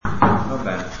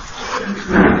bene.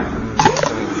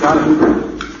 Possiamo iniziare?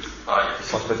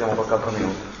 O aspettiamo qualche altro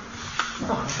minuto?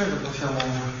 No, credo possiamo.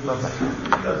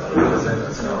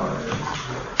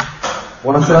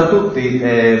 Buonasera a tutti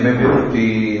e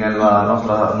benvenuti nella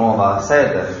nostra nuova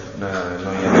sede. Noi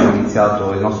abbiamo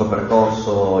iniziato il nostro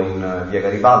percorso in via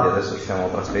Garibaldi, adesso ci siamo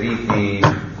trasferiti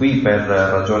qui per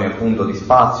ragioni appunto di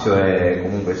spazio e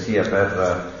comunque sia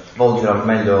per svolgere al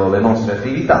meglio le nostre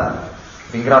attività.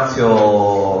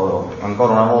 Ringrazio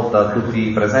ancora una volta tutti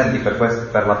i presenti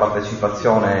per la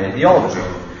partecipazione di oggi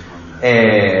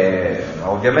e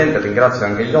ovviamente ringrazio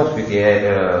anche gli ospiti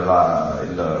e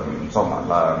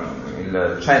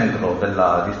il centro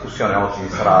della discussione oggi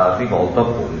sarà rivolto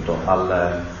appunto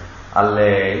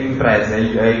alle imprese e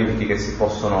agli aiuti che si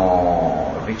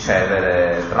possono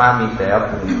ricevere tramite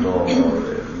appunto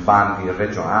bandi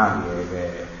regionali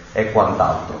e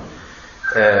quant'altro.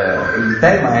 Il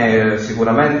tema è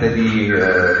sicuramente di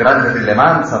grande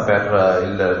rilevanza per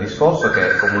il discorso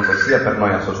che comunque sia per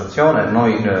noi associazione.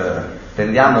 Noi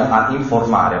tendiamo a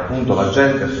informare appunto la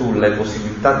gente sulle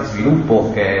possibilità di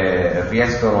sviluppo che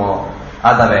riescono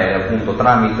ad avere appunto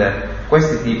tramite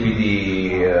questi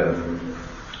tipi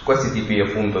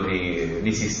appunto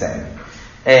di sistemi.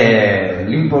 E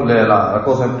la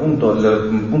cosa appunto,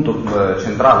 il punto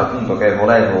centrale appunto che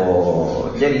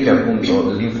volevo chiarire è appunto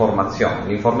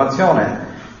l'informazione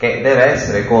che deve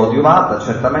essere coadiuvata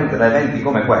certamente da eventi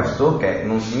come questo, che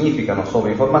non significano solo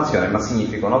informazione ma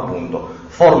significano appunto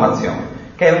formazione,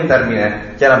 che è un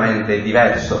termine chiaramente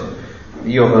diverso.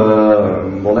 Io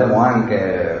volevo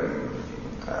anche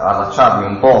allacciarmi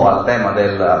un po' al tema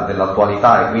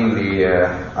dell'attualità e quindi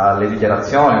alle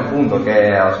dichiarazioni appunto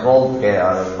che ha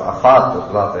fatto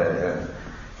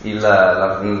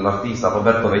l'artista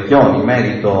Roberto Vecchioni in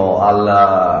merito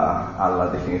alla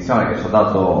definizione che ci ha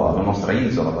dato alla nostra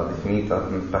isola, l'ha definita,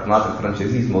 perdonate il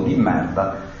francesismo, di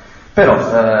merda. Però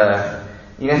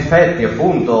in effetti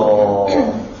appunto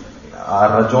a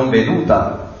ragion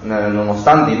veduta,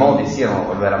 nonostante i modi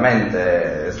siano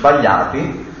veramente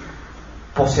sbagliati,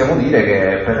 possiamo dire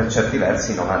che per certi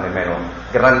versi non ha nemmeno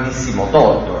grandissimo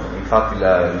torto. Infatti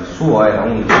il suo era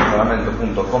un ragionamento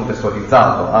appunto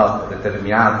contestualizzato a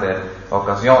determinate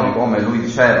occasioni, come lui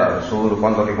diceva,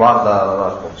 quanto riguarda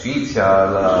la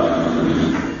sporcizia,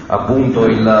 appunto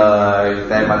il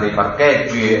tema dei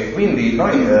parcheggi. Quindi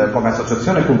noi come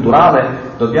associazione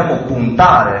culturale dobbiamo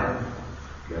puntare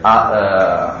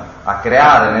a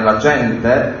creare nella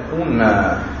gente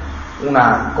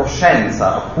una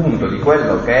coscienza appunto di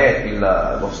quello che è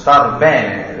lo star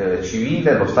bene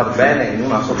civile, lo star bene in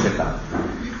una società.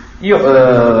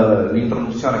 Io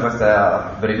l'introduzione,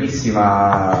 questa è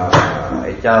brevissima,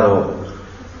 è chiaro,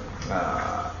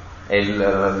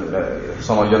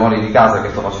 sono gli onori di casa che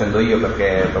sto facendo io,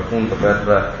 perché appunto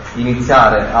per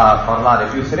iniziare a parlare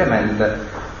più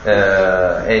seriamente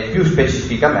e più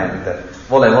specificamente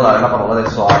volevo dare la parola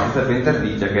adesso a Giuseppe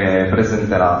Interdiglia, che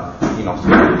presenterà i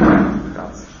nostri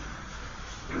Grazie.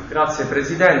 Grazie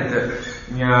Presidente,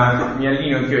 mi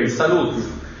allineo anch'io ai saluti.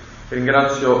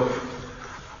 Ringrazio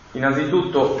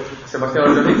innanzitutto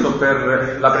Sebastiano Giannizzo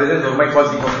per la presenza ormai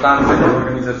quasi costante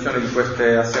nell'organizzazione di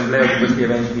queste assemblee, di questi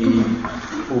eventi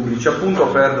pubblici, appunto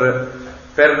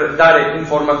per dare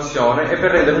informazione e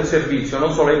per rendere un servizio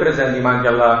non solo ai presenti ma anche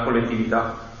alla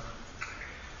collettività.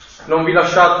 Non vi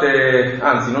lasciate,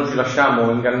 anzi non ci lasciamo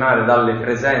ingannare dalle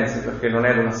presenze, perché non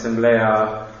è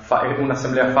un'assemblea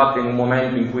fatta in un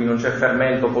momento in cui non c'è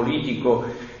fermento politico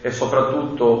e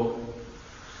soprattutto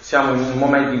siamo in un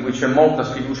momento in cui c'è molta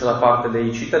sfiducia da parte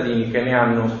dei cittadini, che ne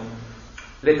hanno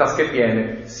le tasche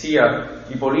piene sia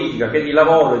di politica che di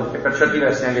lavoro e per certi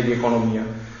versi anche di economia,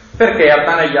 perché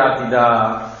attanagliati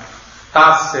da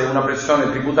tasse, una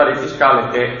pressione tributaria e fiscale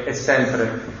che è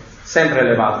sempre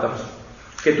elevata,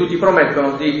 che tutti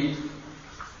promettono di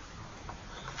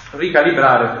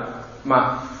ricalibrare,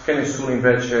 ma che nessuno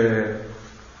invece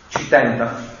ci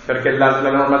tenta, perché la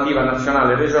normativa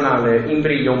nazionale e regionale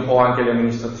imbriglia un po' anche le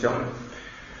amministrazioni.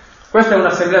 Questa è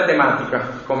un'assemblea tematica,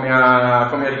 come ha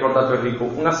ricordato Enrico,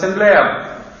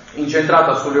 un'assemblea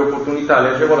incentrata sulle opportunità e le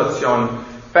agevolazioni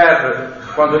per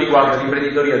quanto riguarda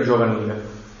l'imprenditoria giovanile.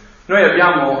 Noi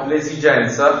abbiamo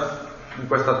l'esigenza in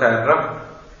questa terra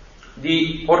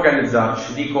di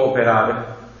organizzarci, di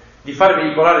cooperare, di far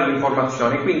veicolare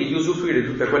l'informazione e quindi di usufruire di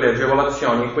tutte quelle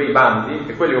agevolazioni, quei bandi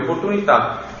e quelle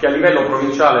opportunità che a livello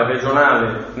provinciale,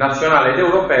 regionale, nazionale ed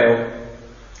europeo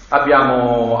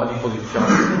abbiamo a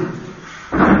disposizione.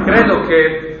 Credo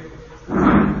che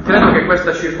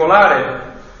questa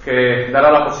circolare, che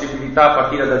darà la possibilità a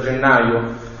partire da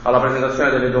gennaio alla presentazione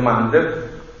delle domande,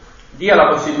 dia la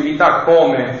possibilità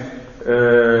come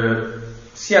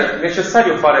sia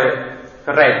necessario fare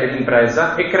rete di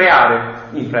impresa e creare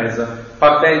impresa,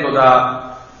 partendo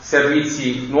da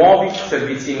servizi nuovi,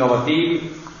 servizi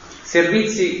innovativi,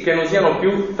 servizi che non siano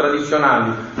più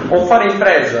tradizionali, o fare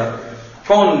impresa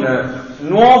con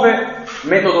nuove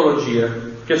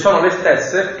metodologie, che sono le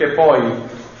stesse che poi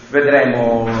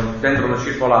vedremo dentro la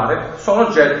circolare, sono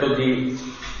oggetto di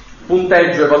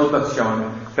punteggio e valutazione,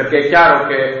 perché è chiaro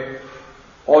che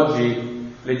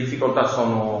oggi le difficoltà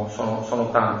sono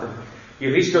tante.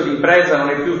 Il rischio di impresa non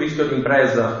è più il rischio di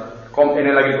impresa, e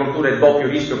nell'agricoltura è doppio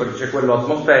rischio perché c'è quello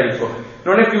atmosferico,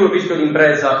 non è più il rischio di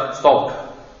impresa stop.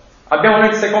 Abbiamo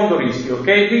nel secondo rischio,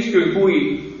 che è il rischio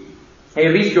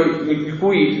in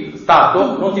cui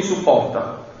Stato non ti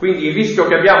supporta. Quindi il rischio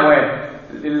che abbiamo è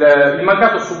il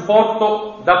mancato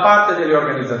supporto da parte delle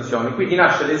organizzazioni. Quindi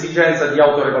nasce l'esigenza di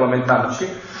autoregolamentarci,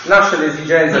 nasce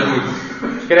l'esigenza di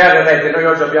creare rete. Noi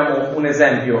oggi abbiamo un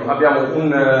esempio, abbiamo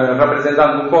un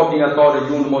rappresentante, un coordinatore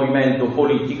di un movimento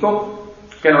politico,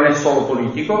 che non è solo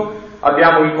politico,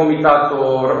 abbiamo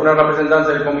una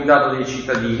rappresentanza del comitato dei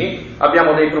cittadini,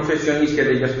 abbiamo dei professionisti e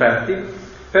degli esperti,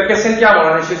 perché sentiamo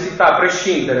la necessità, a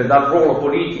prescindere dal ruolo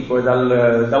politico e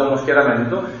da uno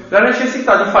schieramento, la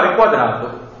necessità di fare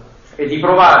quadrato e di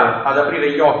provare ad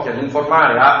aprire gli occhi, ad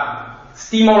informare, a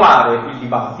stimolare il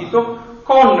dibattito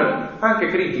con anche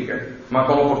critiche, ma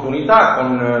con opportunità,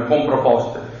 con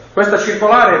proposte. Questa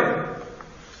circolare,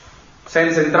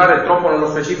 senza entrare troppo nello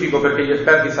specifico perché gli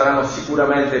esperti saranno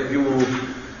sicuramente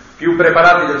più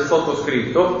preparati del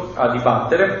sottoscritto a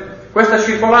dibattere, questa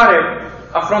circolare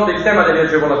affronta il tema delle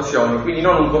agevolazioni, quindi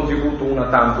non un contributo una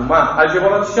tantum, ma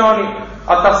agevolazioni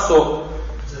a tasso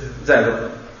zero,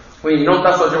 quindi non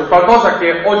tasso agevolato, qualcosa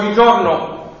che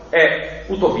oggigiorno è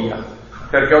utopia,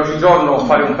 perché oggigiorno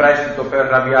fare un prestito per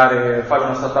fare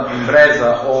una startup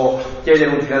impresa o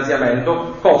chiedere un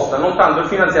finanziamento costa non tanto il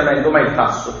finanziamento ma il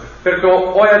tasso, perché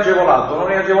o è agevolato,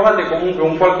 non è agevolato, è comunque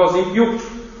un qualcosa in più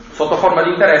sotto forma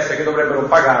di interesse che dovrebbero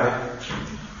pagare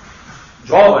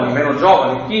giovani, meno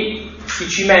giovani, chi si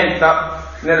cimenta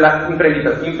nella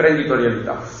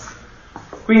imprenditorialità.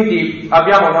 Quindi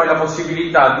abbiamo noi la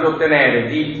possibilità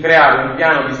di creare un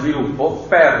piano di sviluppo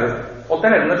per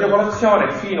ottenere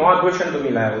un'agevolazione fino a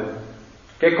 200.000 euro,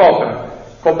 che è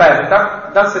coperta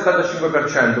dal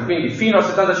 75%, quindi fino al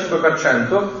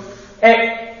 75%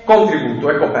 è contributo,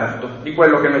 è coperto di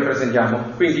quello che noi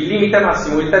presentiamo. Quindi il limite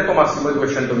massimo, il tetto massimo è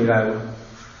 200.000 euro.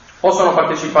 Possono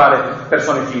partecipare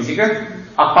persone fisiche,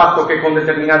 a patto che con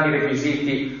determinati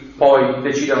requisiti poi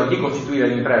decidano di costituire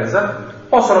l'impresa.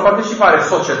 Possono partecipare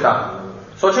società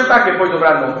che poi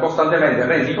dovranno costantemente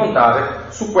rendicontare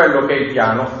su quello che è il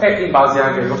piano e in base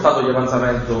anche allo stato di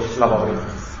avanzamento lavori.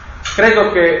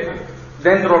 Credo che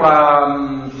dentro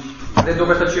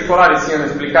questa circolare siano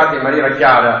esplicate in maniera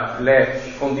chiara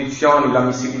le condizioni,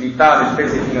 l'ammissibilità, le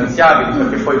spese finanziabili,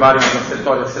 perché poi variano da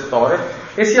settore a settore,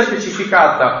 e sia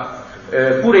specificata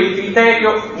pure il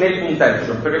criterio nel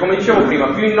punteggio, perché come dicevo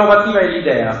prima, più innovativa è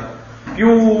l'idea,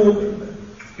 più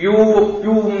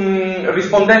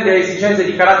rispondente a esigenze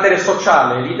di carattere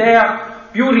sociale l'idea,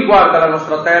 più riguarda la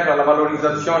nostra terra, la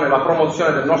valorizzazione, la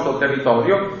promozione del nostro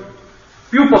territorio,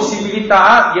 più possibilità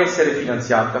ha di essere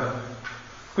finanziata.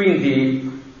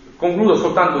 Quindi concludo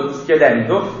soltanto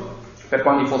chiedendo, per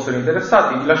quanti fossero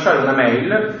interessati, di lasciare una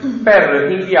mail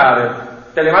per inviare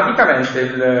telematicamente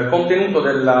il contenuto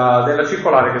della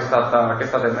circolare che è stata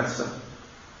emessa.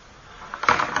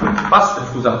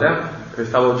 Scusate,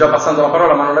 stavo già passando la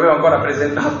parola ma non l'avevo ancora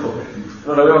presentato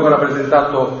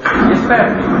gli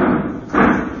esperti.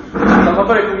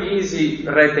 Salvatore Puglisi,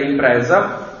 Rete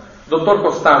Impresa. Dottor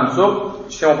Costanzo,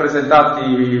 siamo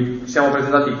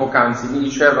presentati poc'anzi, mi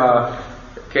diceva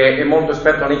che è molto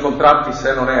esperto nei contratti,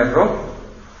 se non erro,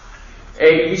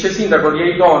 e il vice sindaco di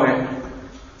Eidone,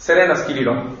 Serena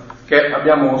Schilirò, che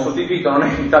abbiamo sostituito, non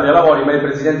è Italia Lavori ma è il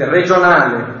presidente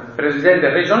regionale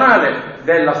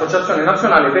dell'Associazione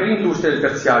Nazionale per l'Industria del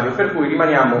Terziario, per cui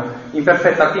rimaniamo in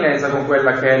perfetta attinenza con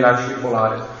quella che è la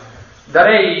circolare.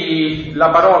 Darei la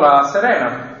parola a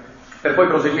Serena per poi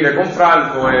proseguire con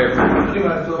Franco e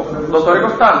dottore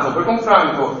Costanzo, poi con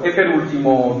Franco e per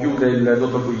ultimo chiude il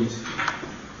dottor Puglisi.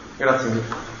 Grazie mille.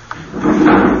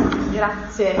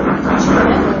 Grazie.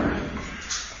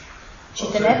 Ci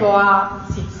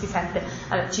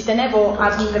tenevo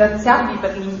a ringraziarvi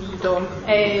per l'invito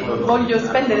e voglio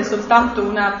spendere soltanto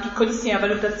una piccolissima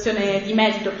valutazione di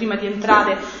merito prima di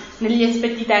entrare negli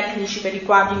aspetti tecnici per i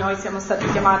quali noi siamo stati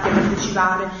chiamati a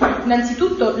partecipare.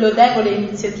 Innanzitutto lodevole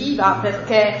iniziativa,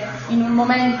 perché in un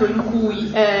momento in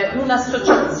cui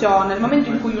un'associazione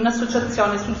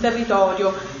sul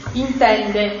territorio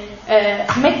intende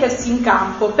mettersi in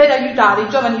campo per aiutare i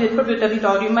giovani del proprio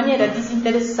territorio in maniera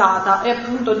disinteressata e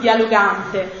appunto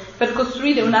dialogante, per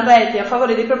costruire una rete a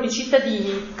favore dei propri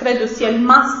cittadini, credo sia il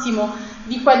massimo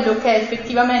di quello che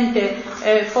effettivamente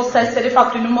possa essere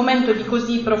fatto in un momento di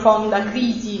così profonda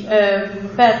crisi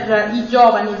per i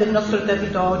giovani del nostro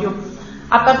territorio.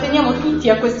 Apparteniamo tutti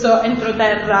a questo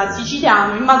entroterra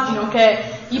siciliano, immagino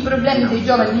che i problemi dei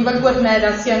giovani di Val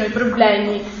Guarnera siano i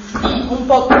problemi di un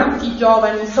po' tutti i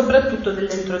giovani, soprattutto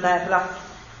dell'entroterra.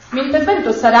 Il mio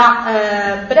intervento sarà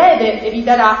breve e vi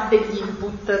darà degli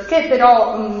input che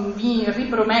però vi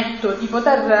riprometto di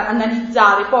poter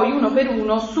analizzare poi uno per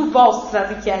uno su vostra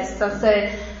richiesta,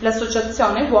 se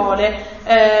l'associazione vuole,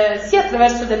 sia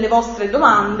attraverso delle vostre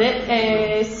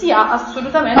domande sia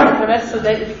assolutamente attraverso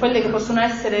di quelle che possono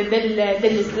essere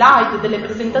delle slide, delle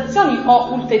presentazioni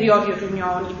o ulteriori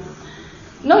riunioni.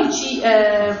 Noi ci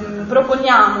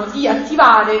proponiamo di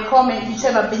attivare, come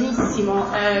diceva benissimo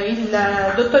il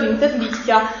dottor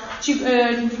Interlicchia, ci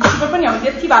proponiamo di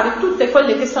attivare tutte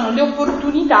quelle che sono le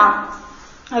opportunità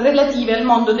relative al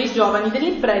mondo dei giovani, delle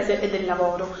imprese e del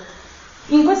lavoro.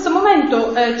 In questo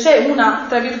momento c'è una,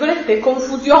 tra virgolette,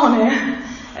 confusione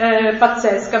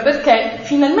pazzesca, perché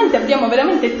finalmente abbiamo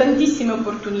veramente tantissime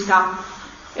opportunità.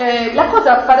 La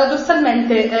cosa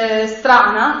paradossalmente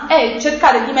strana è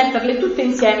cercare di metterle tutte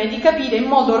insieme e di capire in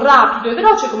modo rapido e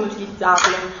veloce come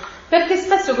utilizzarle, perché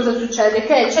spesso cosa succede?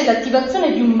 Che c'è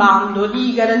l'attivazione di un bando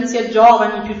di garanzia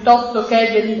giovani piuttosto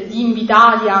che di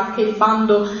Invitalia, che è il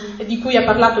bando di cui ha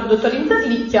parlato il dottor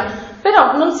Interlicchia,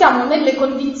 però non siamo nelle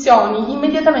condizioni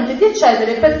immediatamente di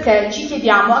accedere, perché ci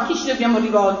chiediamo a chi ci dobbiamo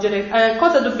rivolgere,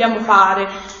 cosa dobbiamo fare,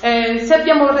 se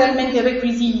abbiamo realmente i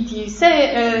requisiti, se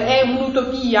è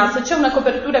un'utopia, se c'è una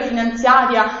copertura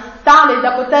finanziaria tale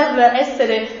da poter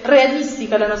essere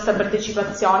realistica la nostra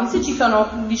partecipazione, se ci sono,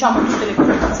 diciamo, tutte le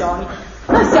condizioni.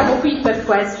 Noi siamo qui per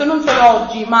questo, non solo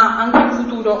oggi ma anche in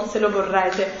futuro, se lo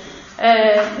vorrete.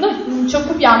 Noi ci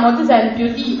occupiamo ad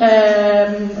esempio di,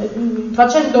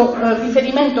 facendo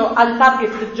riferimento al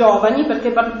target giovani,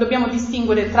 perché dobbiamo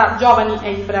distinguere tra giovani e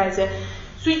imprese.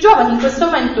 Sui giovani in questo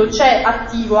momento c'è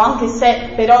attivo, anche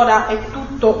se per ora è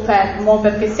tutto fermo,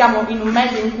 perché siamo in un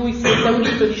mese in cui si è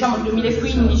esaurito, diciamo, il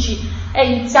 2015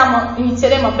 e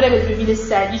inizieremo a breve il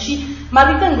 2016, ma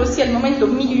ritengo sia il momento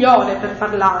migliore per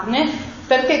parlarne,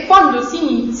 perché quando si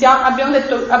inizia, abbiamo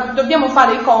detto, dobbiamo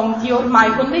fare i conti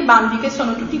ormai con dei bandi che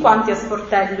sono tutti quanti a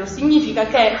sportello. Significa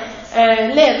che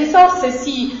le risorse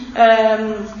si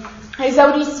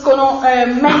esauriscono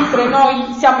mentre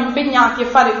noi siamo impegnati a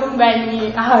fare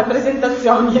convegni,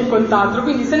 presentazioni e quant'altro.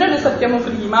 Quindi se noi lo sappiamo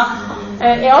prima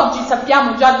e oggi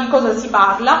sappiamo già di cosa si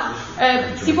parla,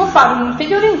 si può fare un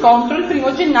ulteriore incontro. Il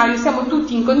 1° gennaio siamo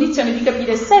tutti in condizione di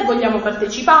capire se vogliamo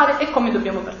partecipare e come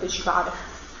dobbiamo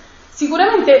partecipare.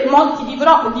 Sicuramente molti di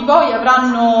voi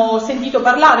avranno sentito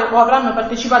parlare o avranno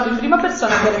partecipato in prima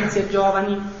persona a Garanzia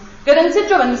Giovani. Garanzia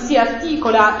Giovani si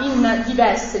articola in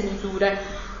diverse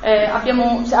misure.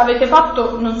 Avete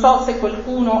fatto, non so se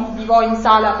qualcuno di voi in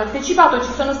sala ha partecipato,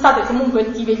 ci sono state comunque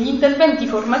attive gli interventi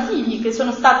formativi, che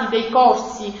sono stati dei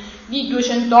corsi di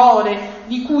 200 ore,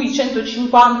 di cui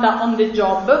 150 on the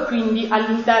job, quindi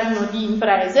all'interno di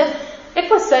imprese, e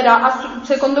questo era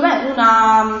secondo me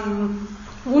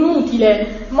un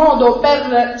utile modo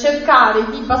per cercare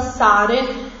di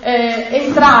passare,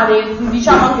 entrare,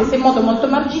 diciamo anche se in modo molto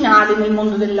marginale, nel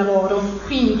mondo del lavoro.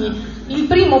 Quindi il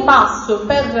primo passo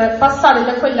per passare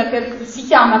da quella che si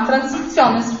chiama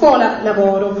transizione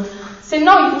scuola-lavoro. Se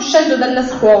noi, uscendo dalla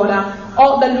scuola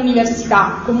o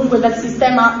dall'università, comunque dal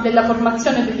sistema della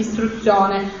formazione e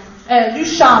dell'istruzione,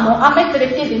 riusciamo a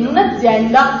mettere piede in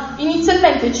un'azienda,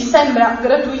 inizialmente ci sembra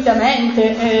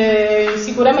gratuitamente,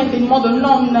 sicuramente in modo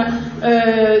non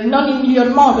il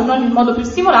miglior modo, non il modo più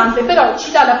stimolante, però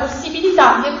ci dà la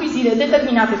possibilità di acquisire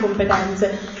determinate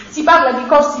competenze. Si parla di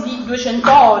corsi di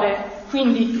 200 ore,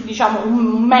 quindi diciamo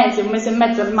un mese e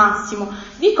mezzo al massimo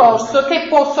di corso, che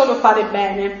può solo fare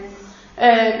bene.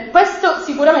 Questo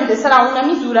sicuramente sarà una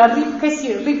misura che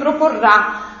si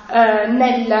riproporrà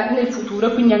nel futuro,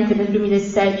 quindi anche nel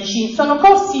 2016. Sono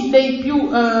corsi dei più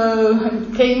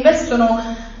che investono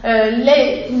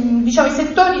i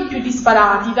settori più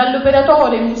disparati,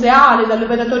 dall'operatore museale,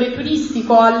 dall'operatore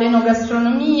turistico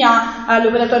all'enogastronomia,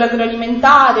 all'operatore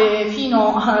agroalimentare,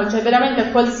 fino veramente a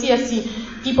qualsiasi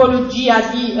tipologia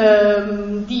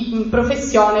di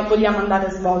professione vogliamo andare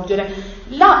a svolgere.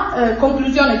 La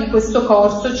conclusione di questo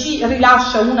corso ci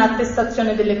rilascia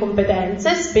un'attestazione delle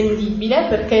competenze spendibile,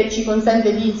 perché ci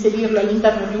consente di inserirlo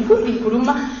all'interno di un curriculum,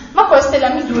 ma questa è la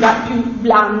misura più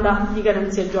blanda di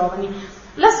Garanzia Giovani.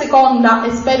 La seconda,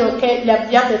 e spero che le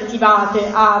abbiate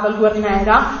attivate a Val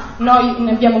Guarnera, noi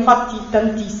ne abbiamo fatti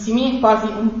tantissimi, quasi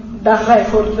da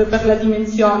record per la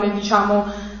dimensione, diciamo,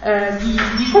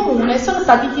 di comune, sono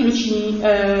stati i tirocini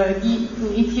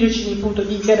appunto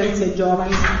di Garanzia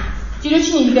Giovani.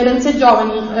 Tirocini di Garanzia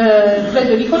Giovani,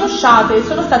 credo li conosciate,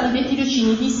 sono stati dei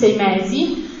tirocini di 6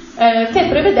 mesi che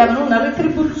prevedevano una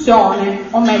retribuzione,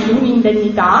 o meglio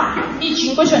un'indennità, di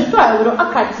 500 euro a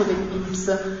carico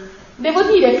dell'INPS. Devo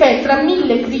dire che tra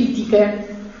 1000 critiche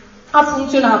ha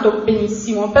funzionato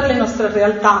benissimo per le nostre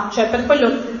realtà, cioè per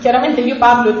quello, chiaramente io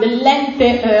parlo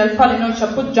dell'ente al quale noi ci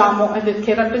appoggiamo e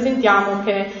che rappresentiamo,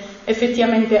 che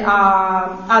effettivamente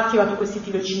ha attivato questi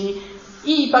tirocini.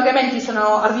 I pagamenti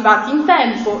sono arrivati in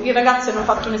tempo, i ragazzi hanno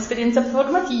fatto un'esperienza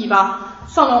formativa,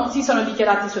 si sono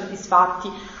dichiarati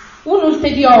soddisfatti. Un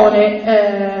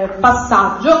ulteriore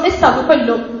passaggio è stato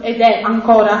quello, ed è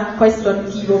ancora questo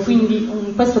attivo,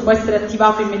 quindi questo può essere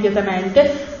attivato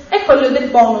immediatamente, è quello del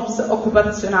bonus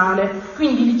occupazionale.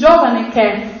 Quindi il giovane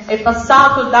che è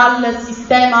passato dal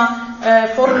sistema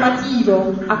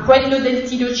formativo a quello del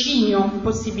tirocinio,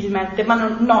 possibilmente, ma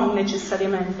non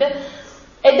necessariamente,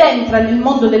 ed entra nel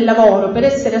mondo del lavoro per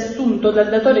essere assunto dal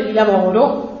datore di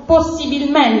lavoro,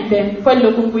 possibilmente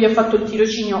quello con cui ha fatto il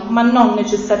tirocinio, ma non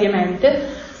necessariamente,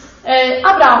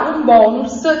 avrà un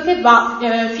bonus che va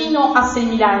fino a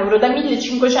 6.000 euro, da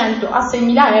 1.500 a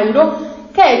 6.000 euro,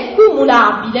 che è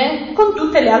cumulabile con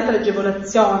tutte le altre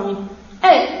agevolazioni.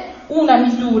 È una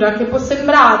misura che può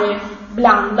sembrare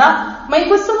blanda, ma in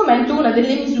questo momento è una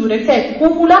delle misure che,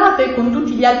 cumulate con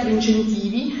tutti gli altri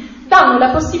incentivi, danno la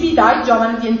possibilità ai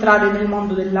giovani di entrare nel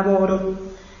mondo del lavoro.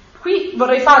 Qui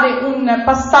vorrei fare un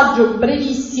passaggio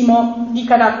brevissimo di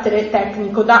carattere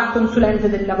tecnico da consulente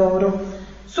del lavoro.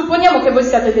 Supponiamo che voi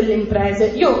siate delle imprese.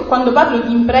 Io quando parlo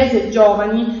di imprese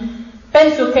giovani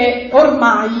penso che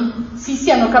ormai si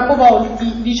siano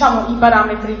capovolti, diciamo, i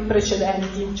parametri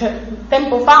precedenti. Cioè,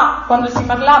 tempo fa, quando si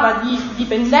parlava di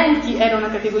dipendenti era una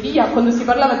categoria, quando si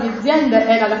parlava di aziende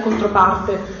era la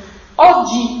controparte.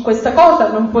 Oggi questa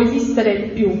cosa non può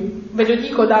esistere più, ve lo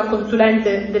dico da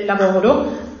consulente del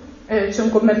lavoro, c'è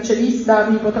un commercialista,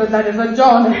 mi potrà dare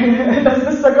ragione, la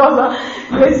stessa cosa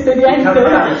l'esperiente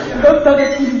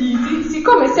dottore Puglisi.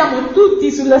 Siccome siamo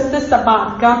tutti sulla stessa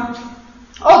barca,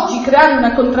 oggi creare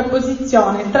una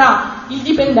contrapposizione tra il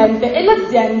dipendente e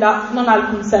l'azienda non ha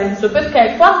alcun senso,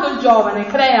 perché quando il giovane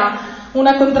crea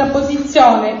una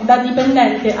contrapposizione da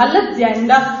dipendente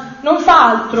all'azienda non fa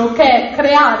altro che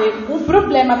creare un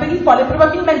problema per il quale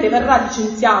probabilmente verrà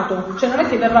licenziato, cioè non è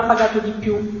che verrà pagato di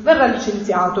più, verrà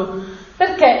licenziato,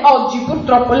 perché oggi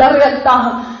purtroppo la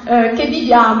realtà che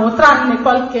viviamo, tranne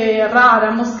qualche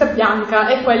rara mosca bianca,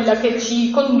 è quella che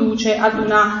ci conduce ad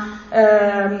una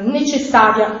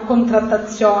necessaria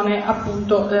contrattazione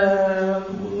appunto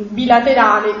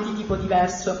bilaterale di tipo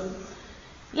diverso.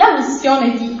 La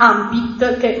missione di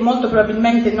AMPIT, che molto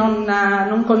probabilmente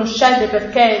non conoscete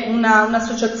perché è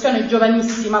un'associazione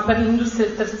giovanissima per l'industria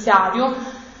del terziario,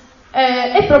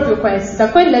 è proprio questa,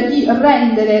 quella di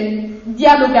rendere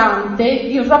dialogante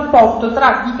il rapporto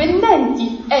tra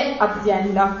dipendenti e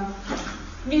azienda.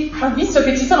 Visto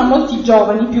che ci sono molti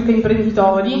giovani più che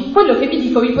imprenditori, quello che vi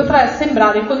dico vi potrà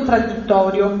sembrare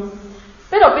contraddittorio,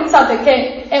 però pensate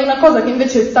che è una cosa che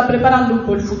invece sta preparando un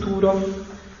po' il futuro.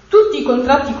 Tutti i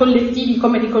contratti collettivi,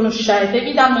 come riconoscete,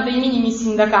 vi danno dei minimi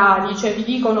sindacali, cioè vi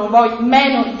dicono voi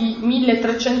meno di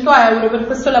 1.300 euro per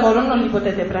questo lavoro non li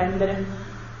potete prendere,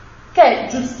 che è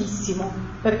giustissimo,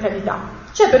 per carità.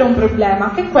 C'è però un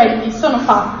problema, che quelli sono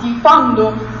fatti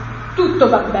quando tutto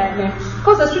va bene.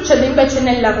 Cosa succede invece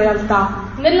nella realtà?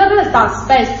 Nella realtà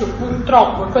spesso,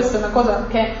 purtroppo, e questa è una cosa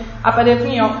che a parer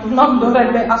mio non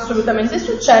dovrebbe assolutamente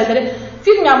succedere,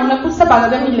 firmiamo una busta paga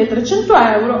da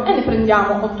 1.300 euro e ne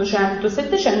prendiamo 800,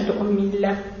 700 o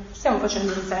 1.000. Stiamo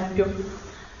facendo un esempio.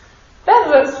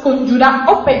 Per scongiurare,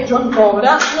 o peggio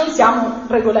ancora, non siamo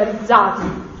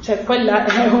regolarizzati. Cioè quella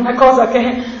è una cosa che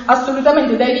è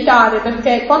assolutamente da evitare,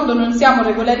 perché quando non siamo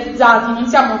regolarizzati non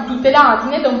siamo tutelati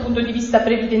né da un punto di vista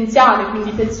previdenziale,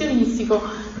 quindi pensionistico,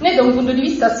 né da un punto di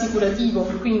vista assicurativo,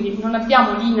 quindi non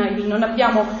abbiamo l'INAIL, non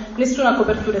abbiamo nessuna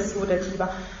copertura assicurativa.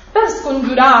 Per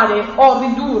scongiurare o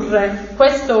ridurre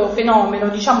questo fenomeno,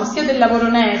 diciamo sia del lavoro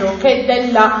nero che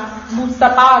della busta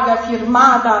paga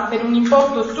firmata per un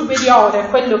importo superiore a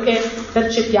quello che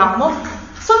percepiamo,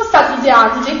 sono stati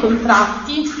ideati dei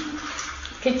contratti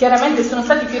che chiaramente sono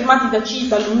stati firmati da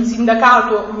CISAL, un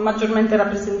sindacato maggiormente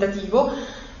rappresentativo,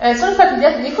 sono stati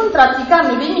ideati dei contratti che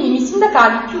hanno dei minimi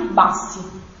sindacali più bassi.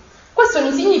 Questo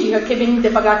non significa che venite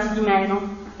pagati di meno,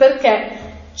 perché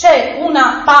c'è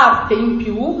una parte in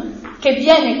più che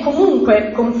viene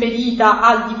comunque conferita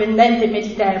al dipendente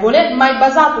meritevole, ma è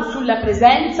basato sulla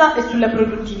presenza e sulla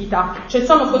produttività. Cioè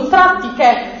sono contratti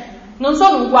che non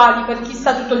sono uguali per chi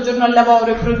sta tutto il giorno al lavoro,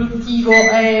 è produttivo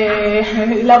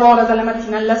e lavora dalla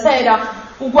mattina alla sera,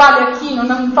 uguale a chi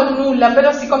non fa nulla,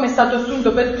 però siccome è stato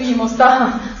assunto per primo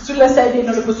sta sulla sedia e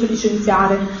non lo posso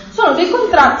licenziare. Sono dei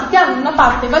contratti che hanno una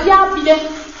parte variabile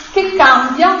che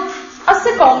cambia a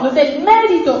secondo del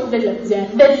merito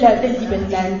dell'azienda, del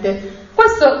dipendente.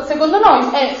 Questo secondo noi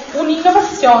è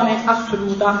un'innovazione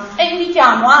assoluta e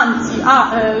invitiamo anzi a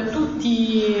tutte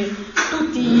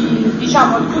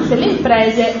le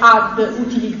imprese ad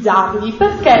utilizzarli,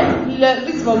 perché il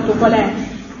risvolto qual è?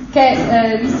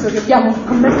 Che visto che abbiamo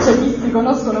commercialisti,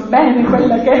 conoscono bene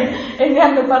quella che, e ne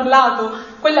hanno parlato,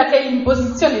 quella che è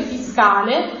l'imposizione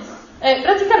fiscale,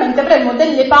 praticamente avremo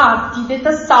delle parti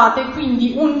detassate,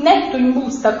 quindi un netto in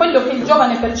busta, quello che il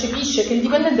giovane percepisce, che il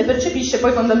dipendente percepisce,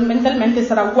 poi fondamentalmente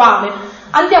sarà uguale.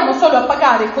 Andiamo solo a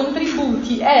pagare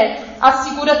contributi e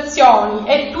assicurazioni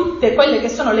e tutte quelle che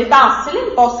sono le tasse, le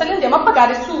imposte, le andiamo a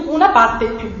pagare su una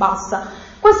parte più bassa.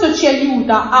 Questo ci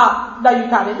aiuta ad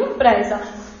aiutare l'impresa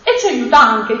e ci aiuta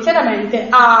anche chiaramente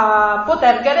a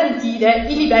poter garantire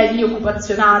i livelli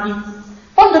occupazionali.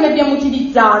 Quando li abbiamo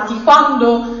utilizzati?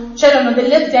 Quando c'erano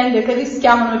delle aziende che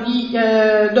rischiavano di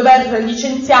dover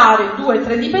licenziare 2 o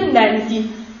 3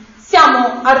 dipendenti,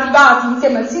 siamo arrivati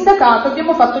insieme al sindacato,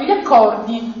 abbiamo fatto gli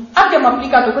accordi, abbiamo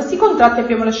applicato questi contratti e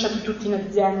abbiamo lasciati tutti in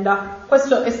azienda.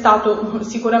 Questo è stato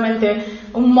sicuramente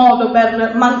un modo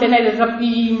per mantenere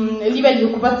i livelli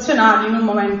occupazionali in un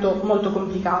momento molto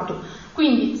complicato.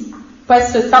 Quindi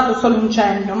questo è stato solo un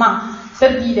cenno, ma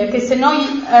per dire che se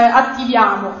noi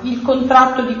attiviamo il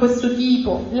contratto di questo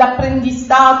tipo,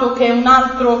 l'apprendistato, che è un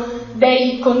altro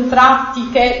dei contratti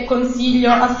che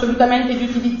consiglio assolutamente di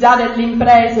utilizzare alle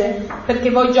imprese, perché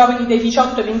voi giovani dai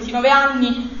 18 ai 29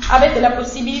 anni avete la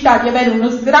possibilità di avere uno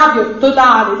sgravio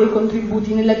totale dei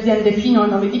contributi nelle aziende fino a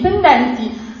 9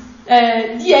 dipendenti,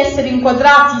 di essere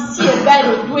inquadrati, sì è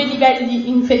vero, 2 livelli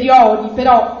inferiori,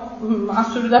 però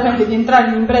assolutamente di entrare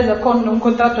in impresa con un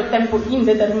contratto a tempo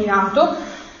indeterminato,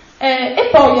 e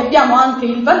poi abbiamo anche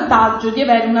il vantaggio di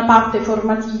avere una parte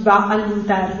formativa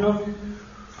all'interno,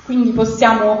 quindi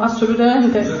possiamo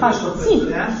assolutamente fare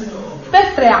per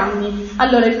 3 anni.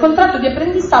 Allora il contratto di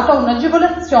apprendistato ha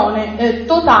un'agevolazione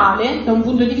totale da un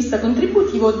punto di vista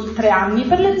contributivo di 3 anni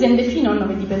per le aziende fino a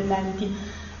 9 dipendenti.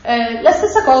 La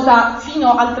stessa cosa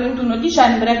fino al 31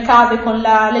 dicembre accade con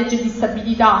la legge di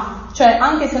stabilità, cioè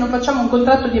anche se non facciamo un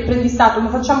contratto di apprendistato ma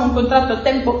facciamo un contratto a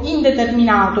tempo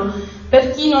indeterminato,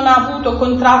 per chi non ha avuto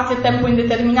contratti a tempo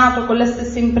indeterminato con la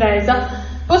stessa impresa,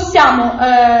 possiamo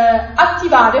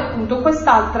attivare appunto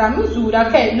quest'altra misura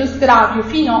che è lo sgravio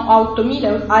fino a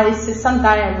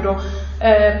 8.060 euro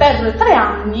per 3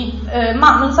 anni,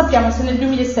 ma non sappiamo se nel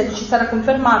 2016 sarà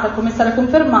confermata, come sarà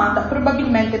confermata,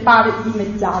 probabilmente pare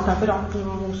dimezzata, però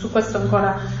su questo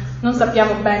ancora non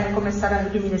sappiamo bene come sarà nel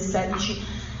 2016.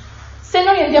 Se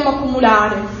noi andiamo a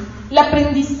accumulare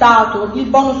l'apprendistato, il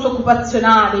bonus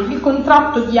occupazionale, il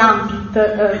contratto di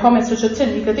ambit come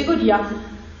associazione di categoria,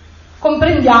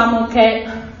 comprendiamo che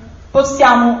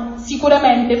possiamo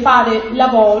sicuramente fare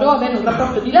lavoro, avere un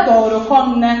rapporto di lavoro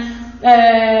con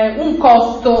un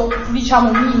costo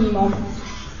diciamo minimo.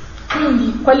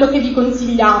 Quindi quello che vi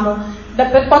consigliamo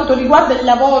per quanto riguarda il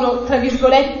lavoro tra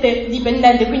virgolette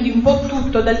dipendente, quindi un po'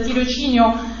 tutto dal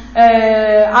tirocinio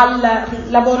al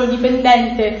lavoro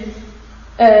dipendente,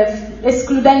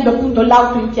 escludendo appunto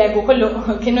l'autoimpiego, quello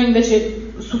che noi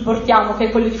invece supportiamo, che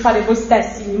è quello di fare voi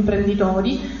stessi gli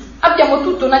imprenditori, abbiamo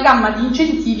tutta una gamma di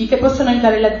incentivi che possono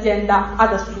aiutare l'azienda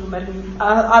ad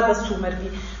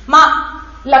assumervi. Ma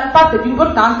la parte più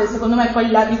importante secondo me è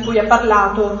quella di cui ha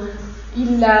parlato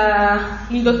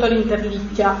il dottor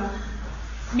Interlicchia.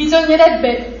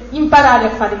 Bisognerebbe imparare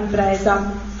a fare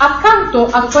impresa. Accanto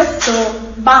a questo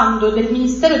bando del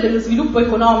Ministero dello Sviluppo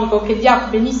Economico che vi ha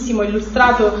benissimo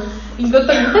illustrato il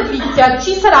dottor Interlicchia,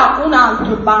 ci sarà un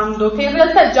altro bando che in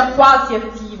realtà è già quasi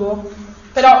attivo,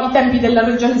 però i tempi della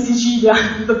Regione Sicilia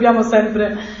dobbiamo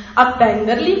sempre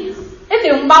attenderli, ed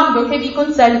è un bando che vi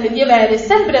consente di avere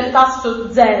sempre a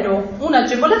tasso zero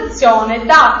un'agevolazione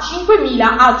da 5.000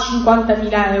 a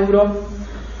 50.000 euro.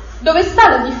 Dove sta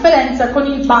la differenza con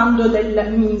il bando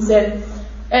del Mise?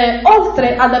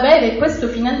 Oltre ad avere questo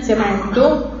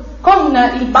finanziamento, con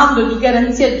il bando di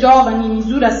garanzia giovani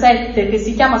misura 7 che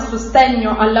si chiama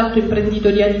sostegno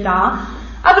all'autoimprenditorialità,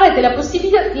 avrete la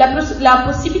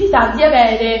possibilità di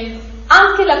avere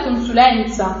anche la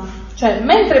consulenza. Cioè,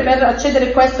 mentre per accedere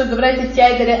a questo dovrete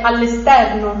chiedere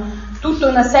all'esterno tutta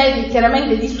una serie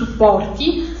chiaramente di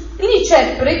supporti, lì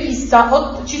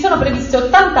ci sono previste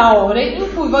 80 ore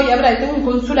in cui voi avrete un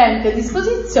consulente a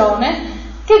disposizione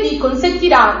che vi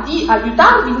consentirà di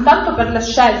aiutarvi intanto per la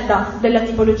scelta della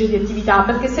tipologia di attività,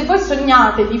 perché se voi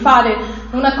sognate di fare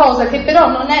una cosa che però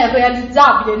non è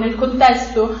realizzabile nel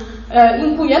contesto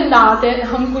in cui andate,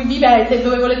 in cui vivete,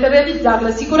 dove volete realizzarla,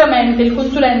 sicuramente il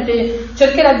consulente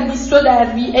cercherà di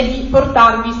dissuadervi e di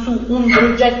portarvi su un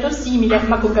progetto simile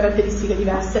ma con caratteristiche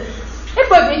diverse, e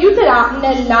poi vi aiuterà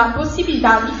nella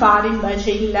possibilità di fare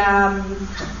invece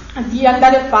di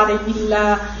andare a fare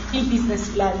il business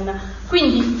plan.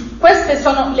 Quindi queste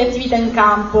sono le attività in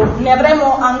campo, ne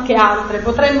avremo anche altre,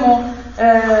 potremmo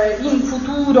in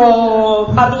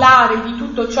futuro parlare di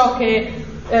tutto ciò che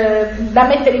da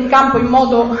mettere in campo in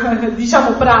modo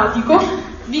diciamo pratico.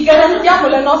 Vi garantiamo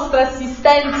la nostra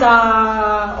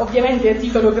assistenza ovviamente a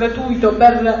titolo gratuito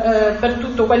per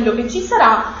tutto quello che ci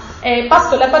sarà, e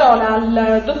passo la parola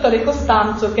al dottore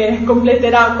Costanzo che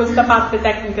completerà questa parte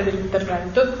tecnica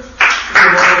dell'intervento.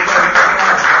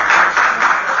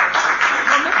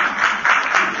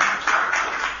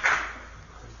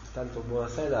 Tanto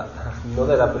buonasera, non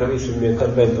era previsto il mio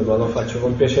intervento ma lo faccio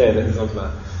con piacere,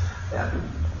 insomma.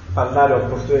 Parlare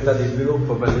opportunità di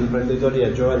sviluppo per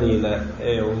l'imprenditoria giovanile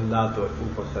è un dato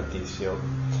importantissimo.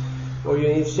 Voglio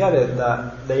iniziare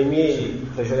dai miei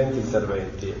precedenti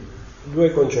interventi.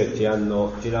 Due concetti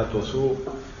hanno tirato su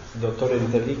il dottore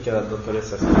Interlicchia e la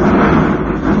dottoressa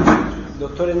Schifani. Il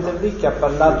dottore Interlicchia ha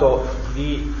parlato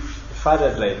di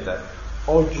fare rete.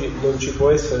 Oggi non ci può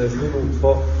essere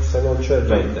sviluppo se non c'è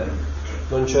rete.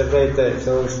 Non c'è rete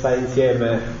se non sta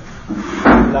insieme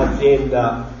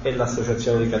l'azienda e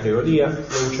l'associazione di categoria,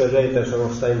 non c'è rete se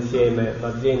non sta insieme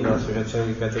l'azienda, l'associazione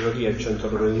di categoria e il centro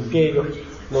per l'impiego,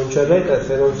 non c'è rete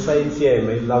se non sta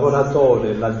insieme il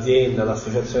lavoratore, l'azienda,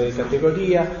 l'associazione di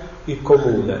categoria, il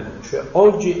comune. Cioè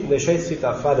oggi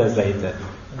necessita fare rete,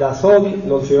 da soli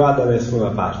non si va da nessuna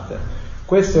parte.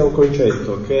 Questo è un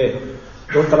concetto che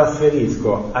lo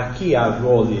trasferisco a chi ha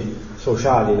ruoli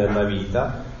sociali nella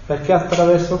vita, perché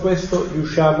attraverso questo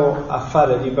riusciamo a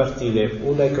fare ripartire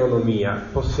un'economia,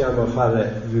 possiamo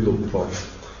fare sviluppo.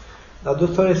 La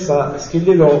dottoressa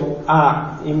Schillilò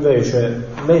ha invece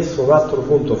messo un altro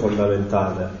punto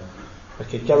fondamentale,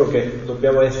 perché è chiaro che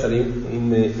dobbiamo essere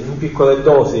in piccole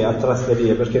dosi a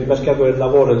trasferire, perché il mercato del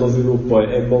lavoro e lo sviluppo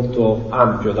è molto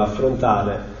ampio da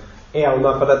affrontare, e a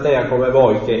una platea come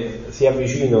voi che si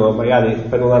avvicinano magari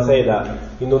per una sera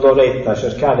in un'oretta,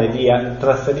 cercare di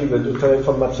trasferire tutte le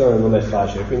informazioni non è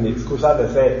facile, quindi scusate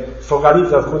se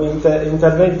focalizzo alcuni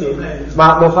interventi,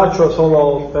 ma lo faccio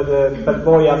solo per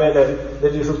voi avere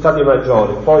dei risultati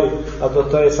maggiori. Poi la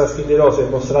dottoressa Schillilò si è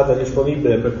mostrata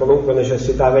disponibile per qualunque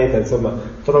necessità avete, insomma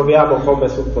troviamo come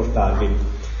supportarvi.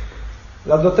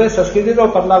 La dottoressa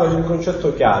Schillilò parlava di un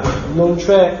concetto chiaro: non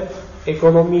c'è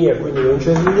economia, quindi non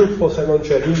c'è sviluppo se non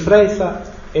c'è l'impresa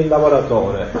e il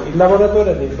lavoratore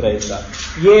e l'impresa.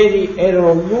 Ieri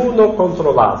erano l'uno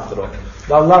contro l'altro,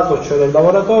 da un lato c'era il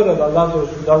lavoratore,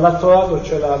 dall'altro lato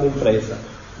c'era l'impresa.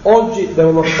 Oggi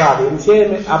devono stare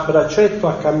insieme a braccetto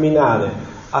a camminare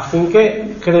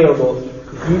affinché creino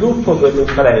sviluppo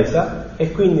dell'impresa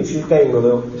e quindi si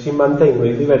mantengono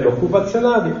i livelli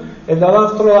occupazionali, e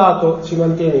dall'altro lato si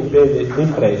mantiene in piedi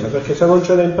l'impresa, perché se non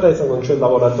c'è l'impresa non c'è il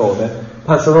lavoratore,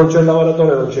 ma se non c'è il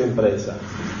lavoratore non c'è impresa.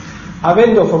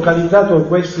 Avendo focalizzato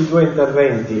questi due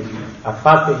interventi, a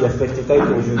parte gli aspetti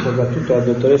tecnici, soprattutto la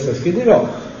dottoressa Schillilò,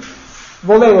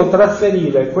 volevo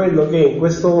trasferire quello che in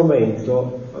questo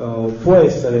momento può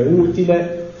essere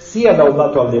utile sia da un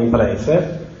lato alle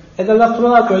imprese e dall'altro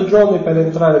lato ai giovani per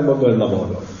entrare nel mondo del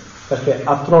lavoro, perché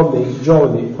attorno i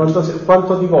giovani,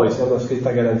 quanto di voi sono iscritti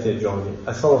a garanzia ai giovani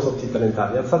e sono sotto i 30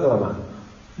 anni? Alzate la mano.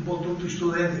 Un po' tutti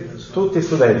studenti. Tutti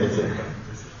studenti, sì.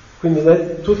 Quindi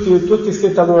tutti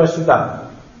iscritti all'università?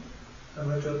 La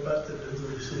maggior parte penso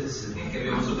di sì. Che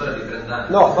abbiamo superato i 30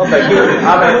 anni. No, vabbè,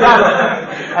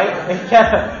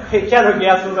 è chiaro che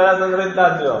ha superato i 30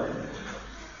 anni, no.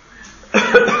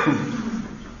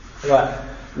 Allora,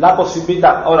 la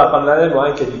possibilità, ora parleremo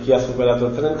anche di chi ha superato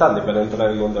i 30 anni per entrare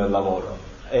nel mondo del lavoro.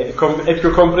 È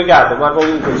più complicato, ma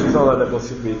comunque ci sono delle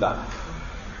possibilità.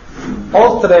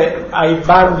 Oltre ai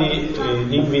bandi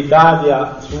di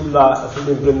Invitalia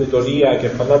sull'imprenditoria che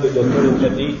ha parlato il dottor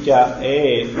Interlicchia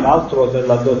e l'altro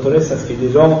della dottoressa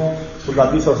Schillilò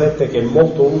sull'avviso 7, che è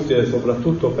molto utile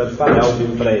soprattutto per fare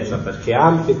autoimpresa, perché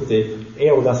Ampet è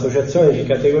un'associazione di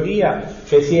categoria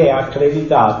che si è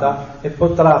accreditata e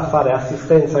potrà fare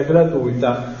assistenza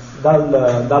gratuita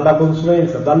dalla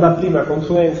prima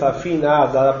consulenza fino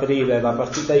ad aprire la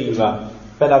partita IVA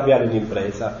per avviare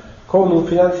un'impresa, con un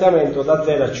finanziamento da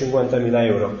 0 a 50.000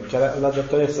 euro. La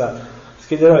dottoressa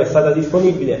Schiderò è stata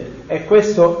disponibile, e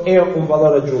questo è un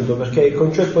valore aggiunto, perché il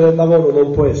concetto del lavoro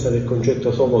non può essere il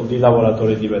concetto solo di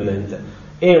lavoratore dipendente,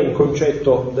 è un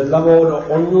concetto del lavoro,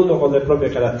 ognuno con le proprie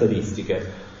caratteristiche.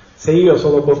 Se io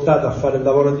sono portato a fare il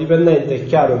lavoro dipendente, è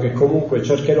chiaro che comunque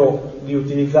cercherò di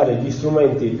utilizzare gli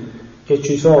strumenti che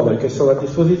ci sono e che sono a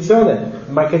disposizione,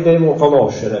 ma che devo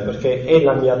conoscere perché è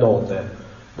la mia dote.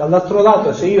 Dall'altro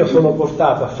lato, se io sono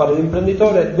portato a fare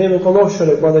l'imprenditore, devo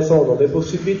conoscere quali sono le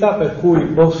possibilità per cui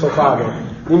posso fare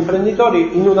l'imprenditore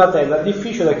in una terra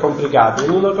difficile e complicata,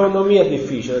 in un'economia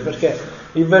difficile, perché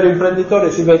il vero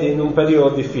imprenditore si vede in un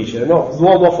periodo difficile, no?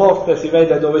 L'uomo forte si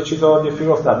vede dove ci sono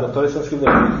difficoltà, dottoressa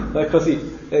Schiderò, non è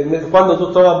così, quando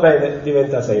tutto va bene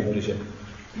diventa semplice.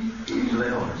 Tutti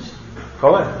leoni.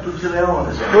 Come? Tutti leoni.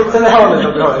 Tutte le ore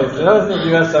dobbiamo essere,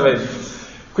 diversamente.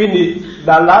 Quindi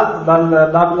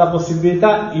dalla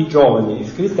possibilità i giovani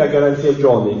iscritti a garanzia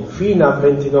giovani fino a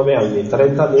 29 anni,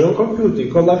 30 anni non compiuti,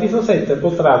 con l'avviso 7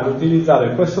 potranno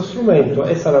utilizzare questo strumento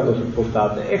e saranno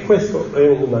supportate, e questo è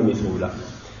una misura.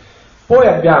 Poi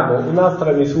abbiamo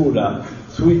un'altra misura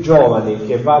sui giovani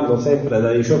che vanno sempre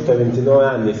dai 18 ai 29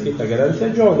 anni iscritti a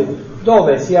garanzia giovani,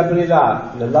 dove si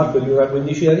aprirà nell'arco di una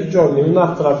quindicina di giorni un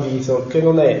altro avviso, che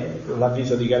non è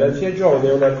l'avviso di garanzia giovani,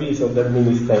 è un avviso del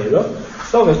Ministero,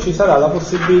 dove ci sarà la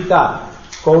possibilità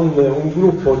con un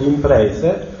gruppo di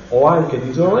imprese o anche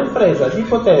di sola impresa di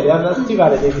poter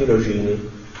attivare dei tirocini,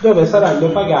 dove saranno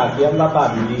pagati alla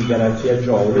pari di garanzia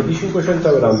giovani di 500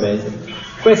 euro al mese.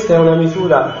 Questa è una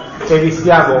misura che vi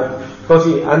stiamo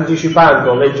così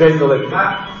anticipando, leggendo le...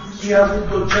 Ma chi ha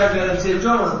avuto già garanzia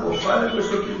giovane può fare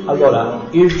questo tipo di... Allora,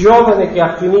 il giovane che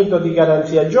ha finito di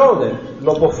garanzia giovane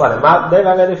lo può fare, ma deve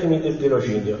avere finito il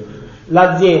tirocinio.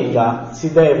 L'azienda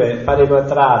si deve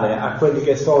parametrare a quelli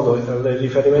che sono i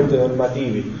riferimenti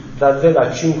normativi, da 0 a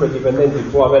 5 dipendenti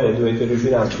può avere 2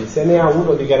 tirocinanti, se ne ha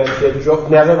uno di garanzia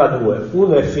ne aveva 2,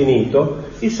 uno è finito,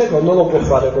 il secondo lo può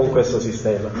fare con questo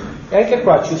sistema. E anche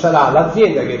qua ci sarà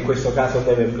l'azienda che in questo caso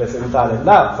deve presentare,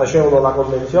 là facevano la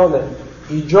convenzione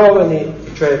i giovani,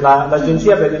 cioè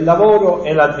l'agenzia per il lavoro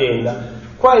e l'azienda,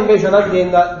 qua invece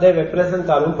l'azienda deve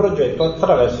presentare un progetto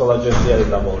attraverso l'agenzia del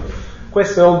lavoro.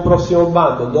 Questo è un prossimo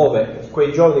bando dove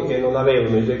quei giovani che non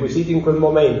avevano i requisiti in quel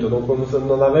momento,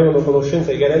 non avevano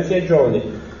conoscenza di garanzia ai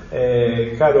giovani,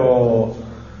 caro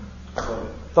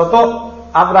Totò,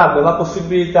 avranno la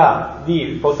possibilità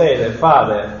di poter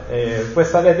fare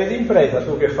questa rete di impresa,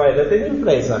 tu che fai rete di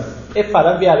impresa, e far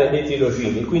avviare dei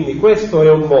tirocini. Quindi questo è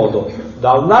un modo,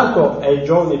 da un lato ai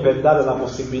giovani per dare la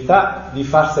possibilità di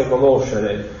farsi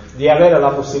conoscere, di avere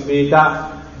la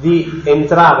possibilità di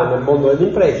entrare nel mondo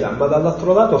dell'impresa, ma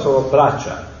dall'altro lato sono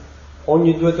braccia,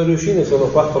 ogni 2 tirocini sono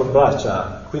 4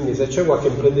 braccia, quindi se c'è qualche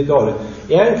imprenditore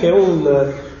e anche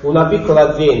una piccola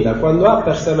azienda, quando ha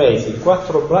per 6 mesi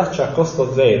 4 braccia a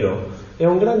costo zero, è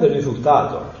un grande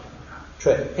risultato.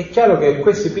 Cioè è chiaro che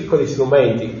questi piccoli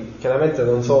strumenti chiaramente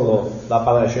non sono la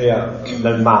panacea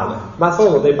del male, ma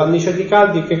sono dei pannicelli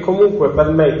caldi che comunque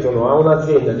permettono a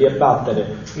un'azienda di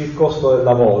abbattere il costo del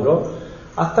lavoro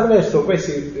attraverso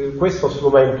questo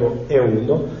strumento è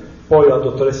uno. Poi la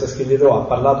dottoressa Schiderò ha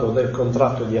parlato del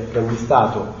contratto di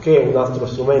apprendistato, che è un altro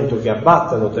strumento che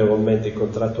abbatte notevolmente il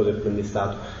contratto di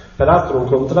apprendistato. Peraltro un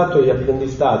contratto di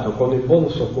apprendistato con il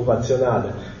bonus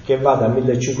occupazionale che va da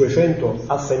 1.500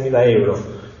 a 6.000 euro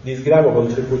di sgravio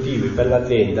contributivi per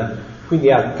l'azienda, quindi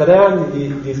ha 3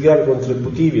 anni di sgravi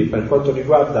contributivi per quanto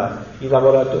riguarda il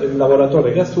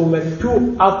lavoratore che assume,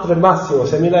 più altre massimo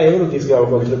 6.000 euro di sgravio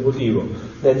contributivo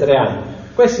nei 3 anni.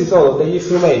 Questi sono degli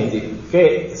strumenti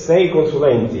che se i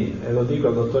consulenti, e lo dico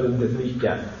al dottore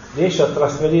Interlicchia, riesce a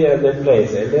trasferire alle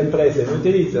imprese e le imprese li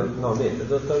utilizzano, no niente, il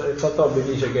dottor mi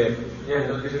dice che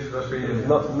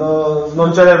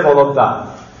non ce n'è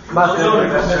volontà. Ma sono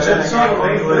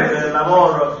del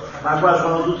lavoro, ma qua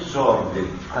sono tutti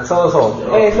soldi. Sono soldi.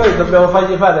 E noi dobbiamo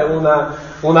fargli fare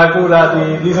una cura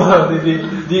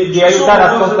di aiutare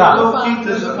a portare.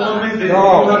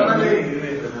 No.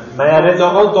 Ma mi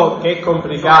rendo conto che è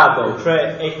complicato,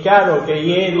 cioè è chiaro che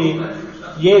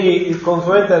ieri il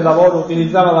consulente del lavoro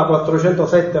utilizzava la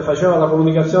 407, faceva la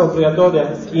comunicazione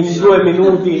obbligatoria in 2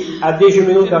 minuti, a 10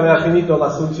 minuti aveva finito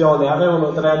l'assunzione,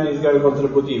 avevano 3 anni di sgravi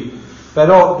contributivi.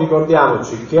 Però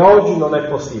ricordiamoci che oggi non è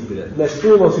possibile,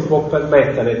 nessuno si può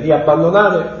permettere di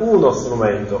abbandonare uno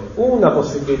strumento, una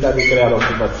possibilità di creare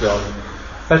occupazione.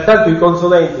 Pertanto i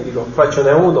consulenti, dico, qua ce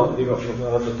n'è uno, dico,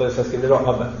 la dottoressa Schiderò,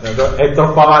 vabbè, è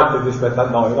troppo avanti rispetto a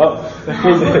noi, no?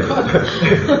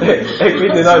 E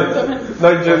quindi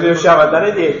noi ci riusciamo ad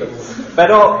andare dietro.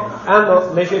 Però hanno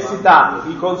necessità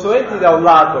i consulenti da un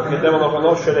lato che devono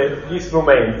conoscere gli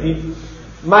strumenti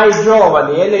ma i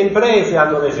giovani e le imprese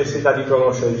hanno necessità di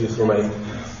conoscere gli strumenti,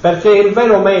 perché il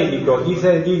vero medico di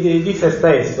se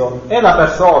stesso è la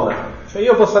persona. Cioè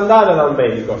io posso andare dal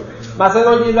medico, ma se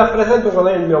non gli rappresento qual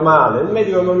è il mio male, il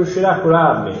medico non riuscirà a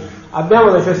curarmi.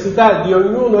 Abbiamo necessità di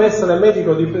ognuno essere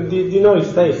medico di noi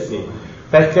stessi,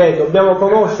 perché dobbiamo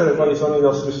conoscere quali sono i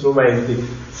nostri strumenti.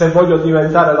 Se voglio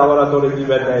diventare lavoratore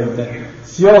dipendente,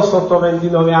 se ho sotto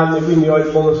 29 anni, quindi ho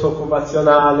il bonus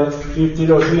occupazionale, il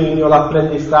tirocinio,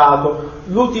 l'apprendistato,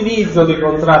 l'utilizzo dei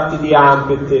contratti di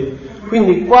ambiti.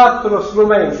 Quindi 4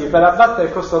 strumenti per abbattere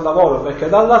il costo del lavoro, perché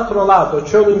dall'altro lato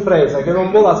c'è un'impresa che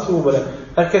non vuole assumere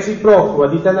perché si preoccupa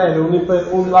di tenere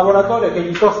un lavoratore che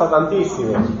gli costa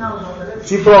tantissimo.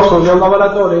 Si preoccupa di un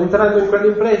lavoratore entrando in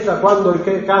quell'impresa, quando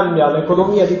cambia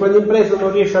l'economia di quell'impresa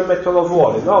non riesce a metterlo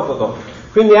fuori, no Totò?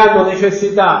 Quindi hanno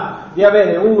necessità di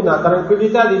avere una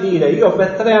tranquillità di dire io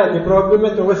per 3 anni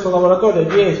probabilmente questo lavoratore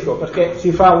riesco, perché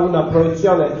si fa una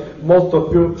proiezione molto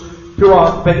più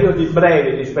a periodi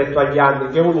brevi rispetto agli anni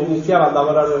che uno iniziava a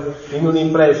lavorare in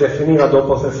un'impresa e finiva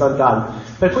dopo 60 anni.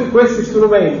 Per cui questi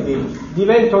strumenti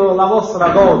diventano la vostra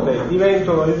dote,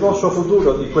 diventano il vostro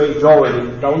futuro di quei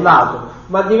giovani da un lato,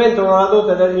 ma diventano la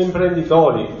dote degli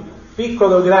imprenditori,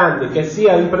 piccolo o grandi, che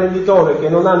sia imprenditore che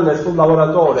non ha nessun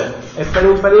lavoratore e per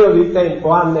un periodo di tempo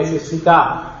ha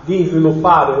necessità di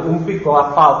sviluppare un piccolo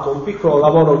appalto, un piccolo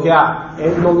lavoro che ha e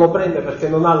non lo prende perché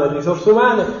non ha le risorse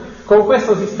umane. Con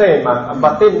questo sistema,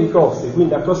 abbattendo i costi,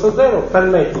 quindi a costo zero,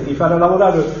 permette di fare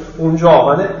lavorare un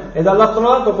giovane e dall'altro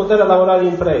lato poter lavorare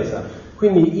in impresa.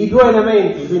 Quindi i 2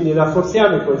 elementi, quindi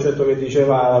rafforziamo il concetto che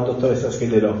diceva la dottoressa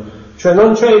Schillerò, cioè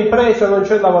non c'è impresa, non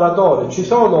c'è lavoratore, ci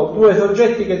sono 2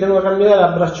 soggetti che devono camminare a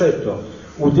braccetto,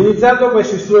 utilizzando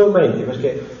questi strumenti,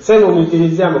 perché se non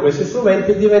utilizziamo questi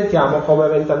strumenti diventiamo come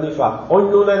 20 anni fa,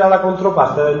 ognuno era la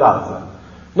controparte dell'altra.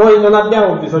 Noi non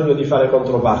abbiamo bisogno di fare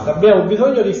controparte, abbiamo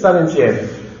bisogno di stare insieme.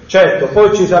 Certo,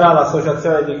 poi ci sarà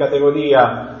l'associazione di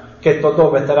categoria che Totò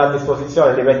metterà a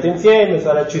disposizione, li mette insieme,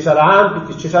 ci sarà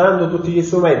Ambiti, ci saranno tutti gli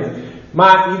strumenti,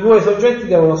 ma i 2 soggetti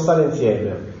devono stare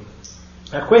insieme.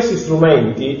 A questi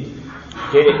strumenti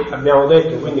che abbiamo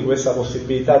detto, quindi questa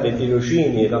possibilità dei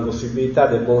tirocini, la possibilità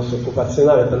del bonus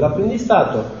occupazionale per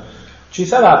l'apprendistato, ci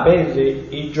sarà per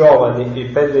i giovani,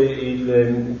 per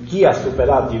chi ha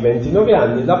superato i 29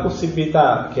 anni, la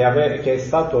possibilità che è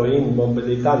stato in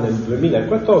mobilità nel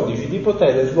 2014 di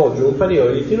poter svolgere un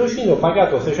periodo di tirocinio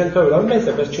pagato 600 euro al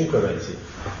mese per 5 mesi.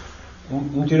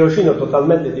 Un tirocinio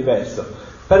totalmente diverso.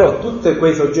 Però tutti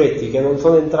quei soggetti che non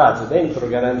sono entrati dentro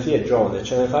garanzie giovani,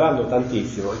 ce ne saranno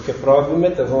tantissimo, e che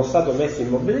probabilmente sono stati messi in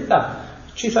mobilità,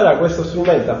 ci sarà questo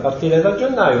strumento a partire da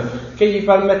gennaio che gli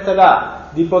permetterà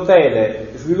di poter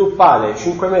sviluppare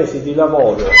 5 mesi di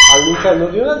lavoro all'interno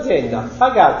di un'azienda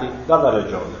pagati dalla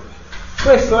regione.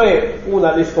 Questa è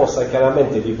una risposta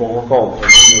chiaramente di poco conto,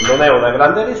 non è una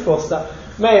grande risposta,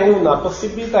 ma è una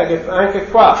possibilità che anche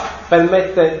qua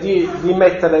permette di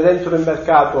mettere dentro il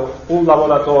mercato un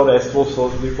lavoratore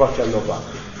espulso di qualche anno fa.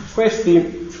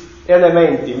 Questi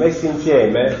elementi messi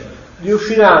insieme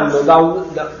riusciranno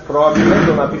da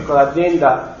probabilmente una piccola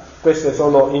azienda, queste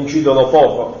incidono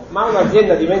poco, ma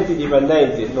un'azienda di 20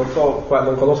 dipendenti, non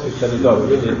conosco il territorio,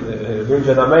 quindi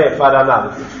lunge da me fare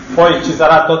analisi. Poi ci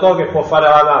sarà Totò che può fare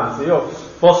l'analisi, io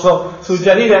posso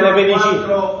suggerire le medicine.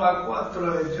 A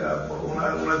 4 è già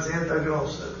un'azienda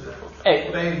grossa,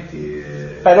 20.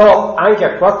 Però anche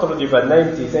a 4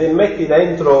 dipendenti, se metti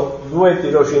dentro 2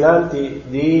 tirocinanti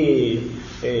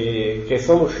che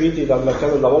sono usciti dal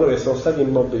mercato del lavoro, che sono stati in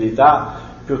mobilità,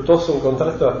 piuttosto un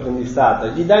contratto di apprendistato,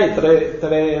 gli dai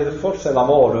 3 forze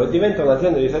lavoro e diventa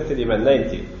un'azienda di 7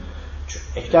 dipendenti.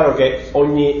 È chiaro che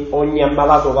ogni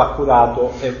ammalato va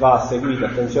curato e va seguito.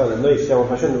 Attenzione, noi stiamo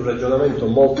facendo un ragionamento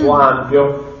molto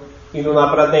ampio in una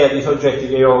platea di soggetti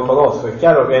che io non conosco. È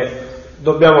chiaro che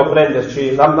dobbiamo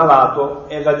prenderci l'ammalato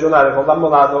e ragionare con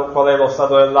l'ammalato qual è lo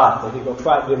stato dell'arte. Dico,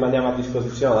 qua rimaniamo a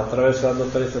disposizione attraverso la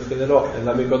dottoressa Schillerò e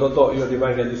l'amico Totò, io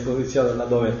rimango a disposizione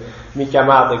laddove mi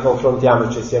chiamate,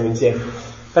 confrontiamoci e siamo insieme,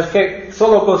 perché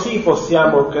solo così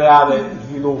possiamo creare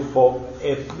sviluppo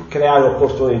e creare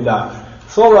opportunità,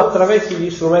 solo attraverso gli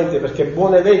strumenti, perché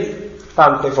buone leggi,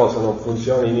 tante cose non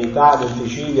funzionano in Italia, in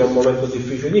Sicilia è un momento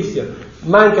difficilissimo,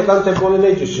 ma anche tante buone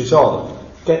leggi ci sono.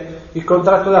 Che il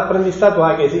contratto di apprendistato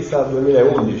che esiste dal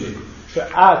 2011, cioè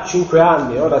ha 5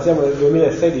 anni, ora siamo nel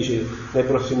 2016 nei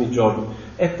prossimi giorni,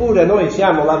 eppure noi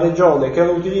siamo la regione che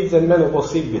lo utilizza il meno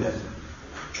possibile.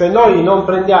 Cioè noi non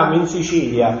prendiamo in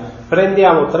Sicilia,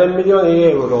 prendiamo 3 milioni di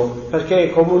euro perché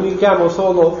comunichiamo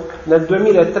solo nel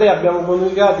 2003 abbiamo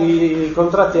comunicato i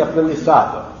contratti di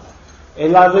apprendistato, e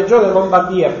la regione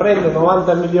Lombardia prende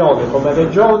 90 milioni come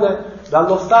regione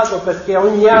dallo Stato perché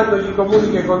ogni anno gli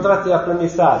comunica i contratti di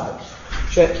apprendistato.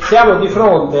 Cioè, siamo di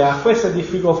fronte a queste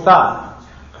difficoltà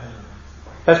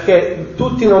perché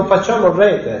tutti non facciamo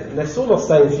rete, nessuno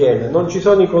sta insieme, non ci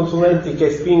sono i consulenti che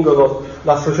spingono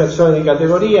l'associazione di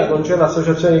categoria, non c'è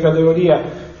l'associazione di categoria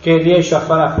che riesce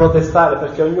a protestare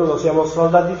perché ognuno siamo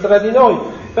soldati tra di noi,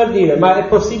 per dire ma è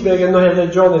possibile che noi in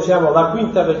regione siamo la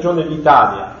quinta regione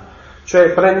d'Italia,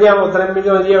 cioè prendiamo 3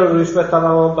 milioni di euro rispetto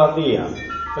alla Lombardia,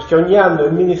 perché ogni anno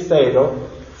il Ministero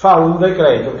fa un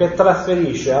decreto che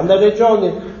trasferisce alle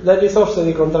regioni le risorse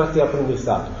dei contratti di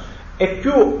apprendistato e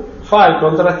più fai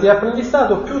contratti di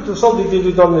apprendistato più soldi ti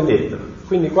ritornano indietro.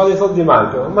 Quindi quali soldi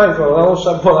mancano? Mancano la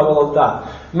nostra buona volontà,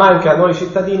 manca a noi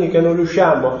cittadini che non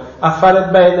riusciamo a fare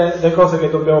bene le cose che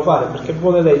dobbiamo fare, perché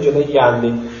buone leggi negli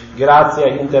anni, grazie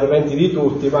agli interventi di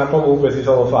tutti, ma comunque si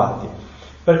sono fatti.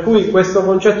 Per cui questo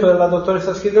concetto della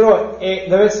dottoressa Schiderò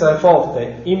deve essere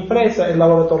forte, impresa e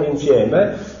lavoratore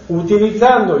insieme,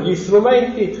 utilizzando gli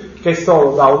strumenti che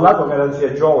sono da un lato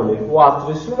garanzia giovani o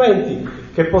altri strumenti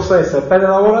che possono essere per i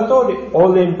lavoratori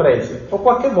o le imprese o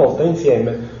qualche volta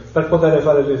insieme per poter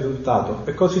fare il risultato,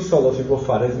 e così solo si può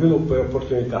fare sviluppo e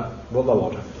opportunità. Buon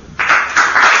lavoro.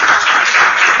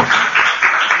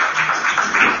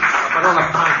 La parola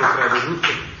a Franco, credo, giusto?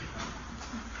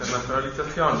 Per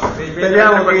nazionalizzazione.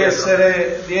 Speriamo di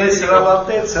essere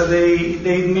all'altezza dei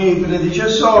miei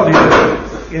predecessori,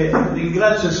 che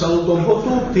ringrazio e saluto un po'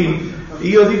 tutti.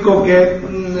 Io dico che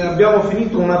abbiamo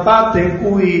finito una parte in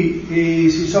cui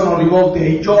si sono rivolti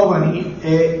ai giovani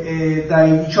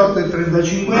dai 18 ai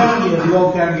 35 anni e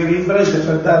rivolti anche alle imprese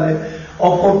per dare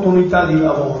opportunità di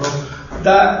lavoro.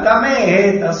 Da me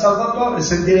e da Salvatore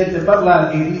sentirete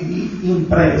parlare di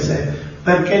imprese,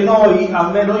 perché noi,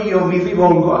 almeno io, mi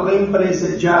rivolgo alle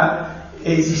imprese già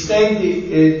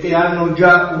esistenti che hanno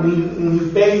già un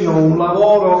impegno, un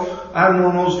lavoro, hanno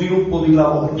uno sviluppo di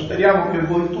lavoro. Speriamo che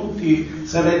voi tutti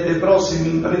sarete prossimi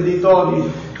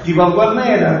imprenditori di Val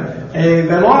Guarnera,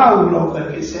 ve lo auguro,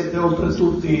 perché siete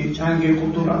oltretutto anche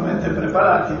culturalmente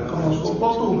preparati, vi conosco un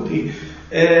po' tutti.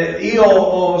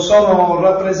 Io sono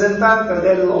rappresentante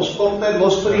dello sportello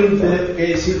Sprint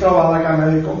che si trova alla Camera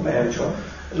di Commercio.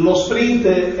 Lo Sprint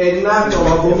è nato,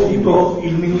 l'ha voluto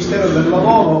il Ministero del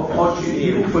Lavoro, oggi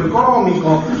Sviluppo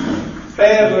Economico,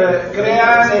 per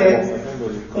creare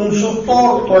un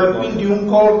supporto e quindi un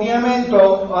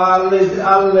coordinamento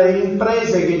alle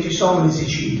imprese che ci sono in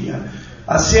Sicilia.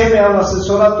 Assieme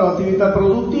all'assessorato alle attività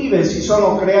produttive si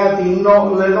sono creati i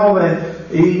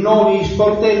nuovi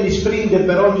sportelli Sprint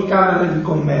per ogni Camera di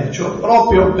Commercio,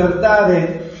 proprio per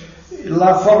dare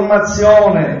la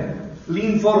formazione,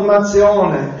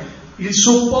 l'informazione, il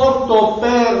supporto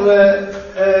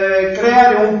per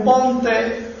creare un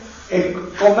ponte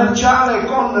commerciale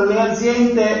con le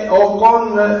aziende o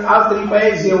con altri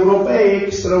paesi europei e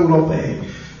extraeuropei,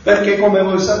 perché come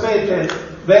voi sapete,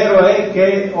 vero è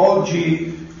che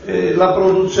oggi la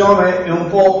produzione è un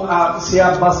po' si è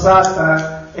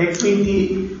abbassata e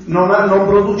quindi non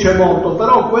produce molto,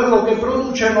 però quello che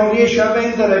produce non riesce a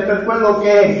vendere per quello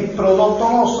che è. Il prodotto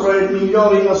nostro è il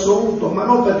migliore in assoluto, ma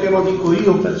non perché lo dico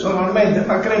io personalmente,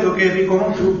 ma credo che è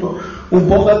riconosciuto un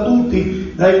po' da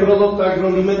tutti, dai prodotti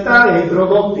agroalimentari ai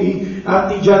prodotti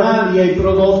artigianali, ai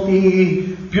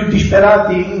prodotti più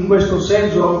disperati in questo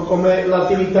senso, come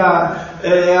l'attività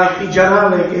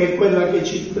artigianale, che è quella che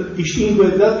ci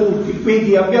distingue da tutti.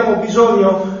 Quindi abbiamo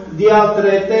bisogno di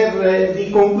altre terre di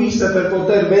conquista per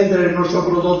poter vendere il nostro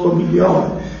prodotto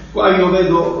migliore. Qua io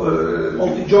vedo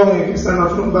molti giovani che stanno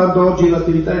affrontando oggi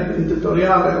l'attività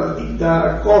imprenditoriale,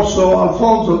 l'attività Corso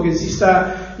Alfonso, che si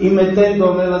sta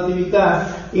immettendo nell'attività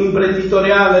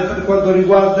imprenditoriale per quanto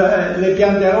riguarda le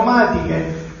piante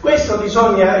aromatiche. Questo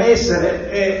bisogna essere,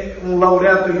 è un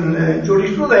laureato in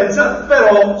giurisprudenza,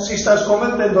 però si sta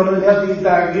scommettendo nelle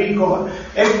attività agricole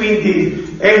e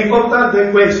quindi è importante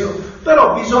questo.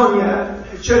 Però bisogna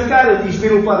cercare di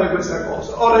sviluppare questa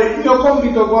cosa. Ora, il mio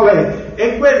compito qual è?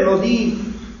 È quello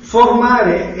di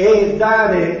formare e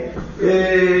dare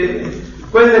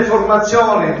quelle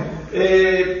formazioni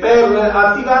per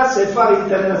attivarsi e fare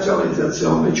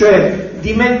internazionalizzazione, cioè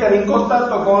di mettere in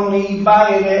contatto con i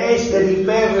buyer esteri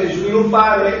per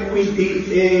sviluppare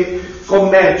quindi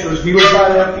commercio,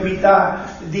 sviluppare attività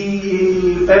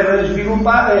per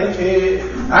sviluppare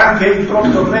anche il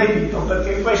proprio reddito,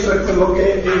 perché questo è quello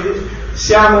che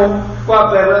siamo qua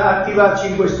per attivarci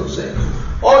in questo senso.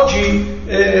 Oggi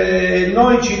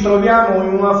noi ci troviamo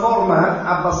in una forma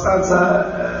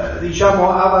abbastanza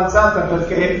avanzata,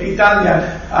 perché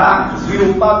l'Italia ha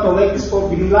sviluppato l'Expo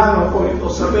di Milano, poi lo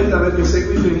sapete, avete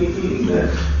seguito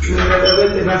nelle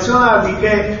reti nazionali,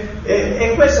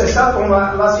 e questa è stata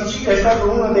la Sicilia è stata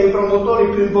uno dei promotori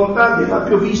più importanti, la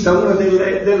più vista, una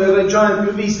delle regioni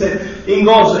più viste in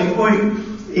cosa,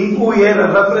 in cui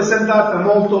era rappresentata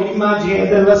molto l'immagine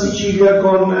della Sicilia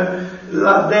con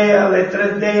la dea, le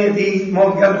 3 dee di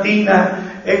Morgantina,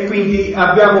 e quindi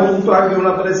abbiamo avuto anche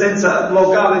una presenza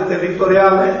locale e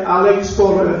territoriale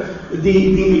all'Expo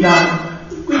di Milano.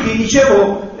 Quindi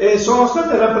dicevo, sono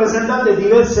state rappresentate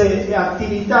diverse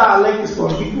attività all'Expo,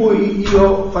 di cui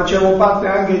io facevo parte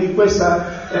anche di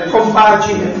questa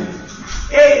compagine,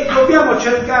 e dobbiamo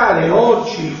cercare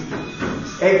oggi,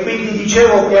 e quindi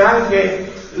dicevo che anche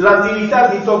l'attività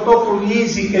di Totò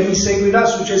Pugliesi, che mi seguirà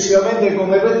successivamente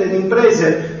come rete di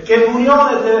imprese, che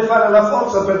l'Unione deve fare la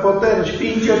forza per poter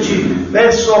spingerci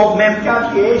verso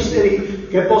mercati esteri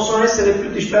che possono essere più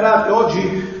disperati.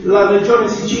 Oggi la Regione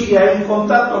Sicilia è in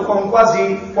contatto con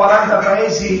quasi 40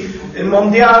 paesi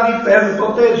mondiali per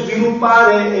poter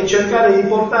sviluppare e cercare di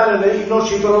portare i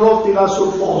nostri prodotti là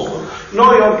sul posto.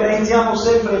 Noi organizziamo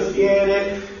sempre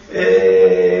fiere,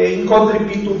 incontri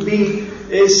B2B,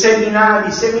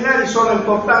 seminari sono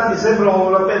importanti, sembrano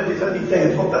una perdita di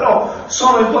tempo, però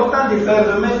sono importanti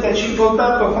per metterci in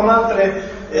contatto con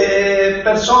altre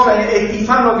persone e ti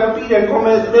fanno capire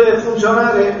come deve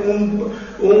funzionare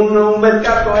un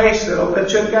mercato estero, per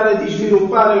cercare di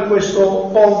sviluppare questo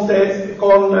ponte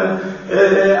con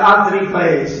altri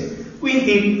paesi.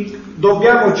 Quindi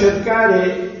dobbiamo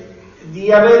cercare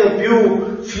di avere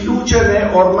più fiducia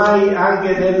ormai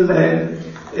anche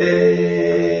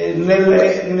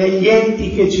negli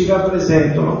enti che ci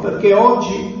rappresentano, perché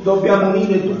oggi dobbiamo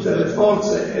unire tutte le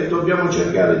forze e dobbiamo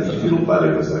cercare di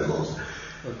sviluppare questa cosa.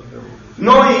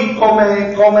 Noi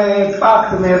come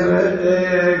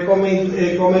partner,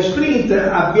 come Sprint,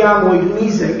 abbiamo il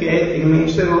MISE, che è il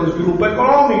Ministero dello Sviluppo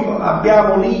Economico,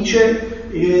 abbiamo l'ICE,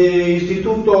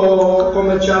 Istituto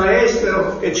Commerciale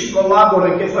Estero, che ci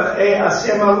collabora e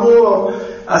assieme a loro,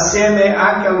 assieme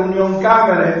anche all'Union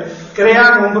Camere,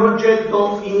 creiamo un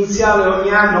progetto iniziale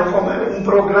ogni anno come un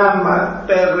programma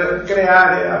per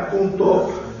creare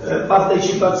appunto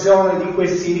partecipazione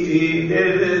di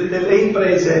delle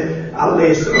imprese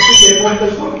all'estero. Quindi è molto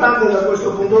importante da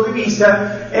questo punto di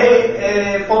vista,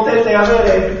 e potete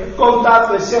avere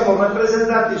contatto, e siamo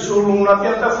rappresentati su una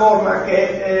piattaforma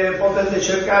che potete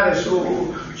cercare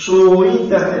su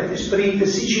internet, Sprint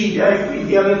Sicilia, e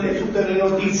quindi avete tutte le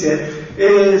notizie.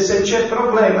 Se c'è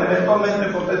problema eventualmente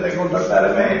potete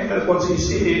contattare me per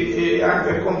qualsiasi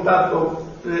anche contatto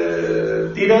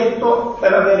diretto,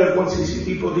 per avere qualsiasi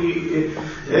tipo di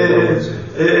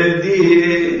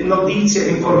notizie e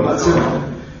informazioni.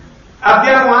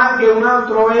 Abbiamo anche un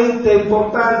altro ente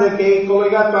importante che è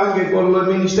collegato anche con il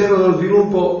Ministero dello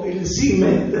Sviluppo, il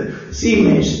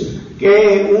SIMEST, che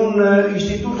è un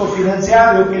istituto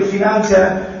finanziario che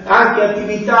finanzia anche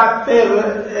attività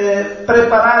per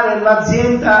preparare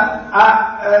l'azienda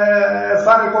a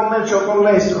fare commercio con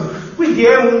l'estero. Quindi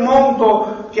è un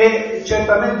mondo che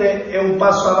certamente è un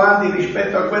passo avanti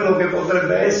rispetto a quello che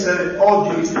potrebbe essere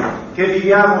oggi, che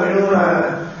viviamo in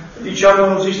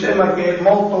un sistema che è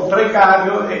molto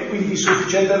precario e quindi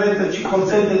sufficientemente ci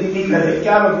consente di vivere. È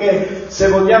chiaro che se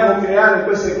vogliamo creare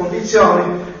queste condizioni,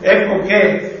 ecco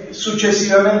che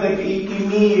successivamente chi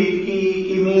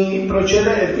mi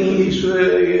procede,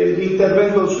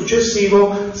 l'intervento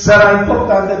successivo sarà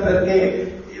importante, perché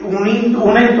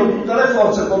unendo tutte le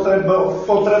forze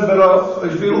potrebbero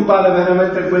sviluppare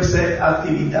veramente queste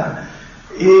attività.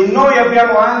 Noi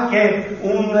abbiamo anche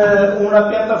una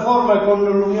piattaforma con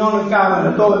l'Unione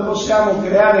Camere, dove possiamo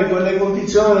creare quelle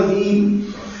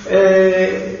condizioni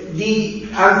di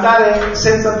andare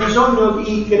senza bisogno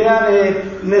di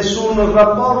creare nessun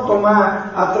rapporto, ma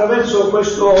attraverso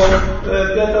questa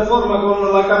piattaforma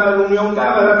con la Camera, l'Unione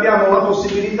Camera, abbiamo la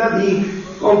possibilità di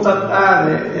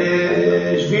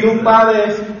contattare,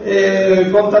 sviluppare,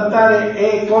 contattare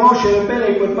e conoscere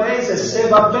bene quel paese, se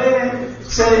va bene,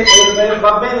 se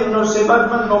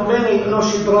vanno bene i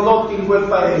nostri prodotti in quel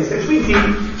paese.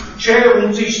 Quindi c'è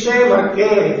un sistema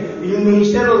che il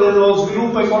Ministero dello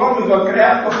Sviluppo Economico ha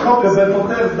creato proprio per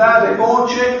poter dare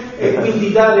voce e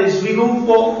quindi dare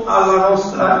sviluppo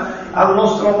al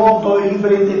nostro mondo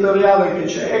imprenditoriale che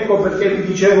c'è. Ecco perché vi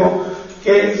dicevo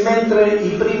che mentre i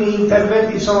primi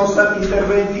interventi sono stati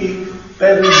interventi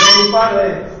per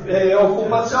sviluppare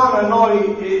occupazione,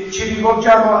 noi ci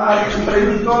rivolgiamo agli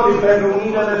imprenditori per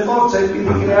unire le forze e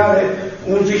quindi creare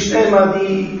un sistema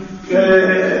di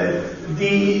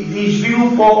di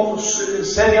sviluppo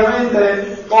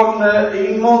seriamente con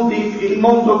il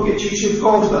mondo che ci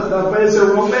circonda, dal paese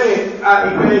europeo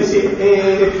ai paesi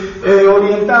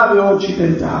orientali o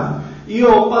occidentali.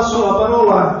 Io passo la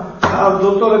parola al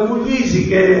dottore Puglisi,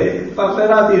 che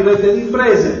parlerà di rete di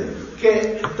imprese,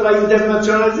 che tra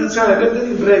internazionalizzazione e rete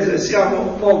di imprese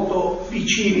siamo molto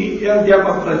vicini e andiamo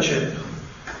a braccetto.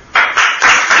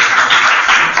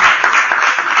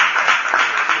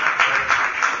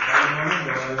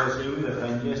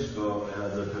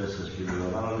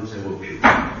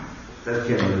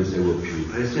 Perché non li seguo più?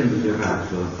 Per esempio il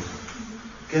fatto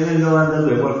che nel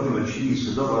 92 qualcuno ci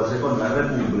disse, dopo la seconda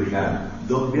Repubblica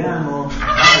dobbiamo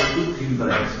fare tutte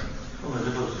imprese, come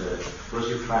se fosse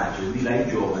così facile, dire ai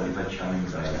giovani facciamo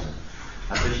imprese.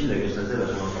 A prescindere che stasera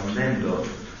sono contento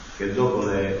che dopo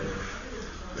le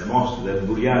mostre, le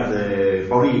buriate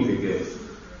politiche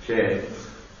c'è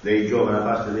dei giovani, da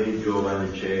parte dei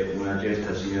giovani c'è una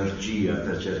certa sinergia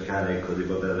per cercare, ecco, di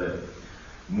poter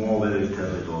muovere il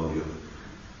territorio.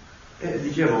 E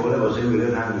dicevo, volevo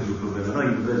seguire tanto sul problema.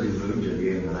 Noi imprese in provincia di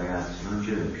Enna, ragazzi, non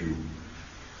ce n'è più.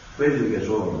 Quelli che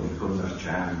sono il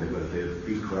commerciante, quel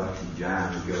piccolo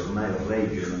artigiano che ormai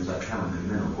regge, non sappiamo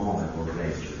nemmeno come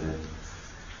correggere,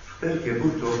 perché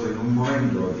purtroppo in un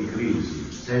momento di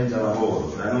crisi, senza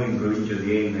lavoro, da noi in provincia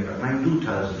di Enna, ma in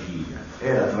tutta la Sicilia,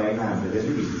 era trainante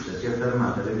l'edilizia, si è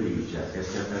fermata l'edilizia e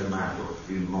si è fermato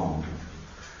il mondo.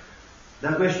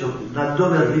 Da questo, da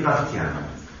dove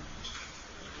ripartiamo?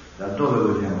 Da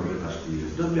dove vogliamo ripartire?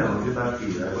 Dobbiamo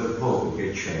ripartire da quel poco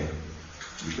che c'è,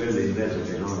 di quelle imprese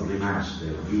che sono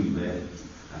rimaste vive,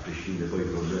 a prescindere poi i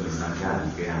problemi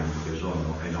bancari che hanno, che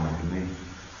sono enormi,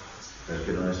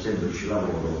 perché non essendoci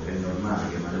lavoro è normale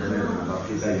che mantenere una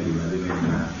partita IVA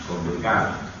diventa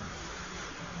complicato.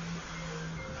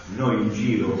 Noi in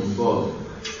giro un po'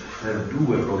 per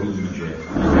 2 province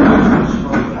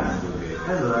stiamo notando che,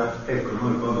 allora ecco,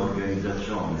 noi come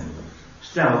organizzazione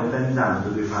stiamo tentando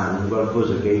di fare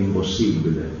qualcosa che è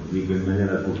impossibile, dico in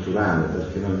maniera culturale,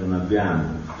 perché noi non abbiamo,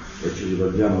 e ci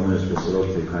ricordiamo noi spesse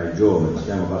volte qua ai giovani,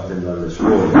 stiamo partendo dalle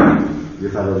scuole, di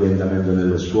fare orientamento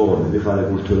nelle scuole, di fare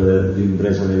cultura di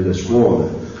impresa nelle scuole,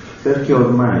 perché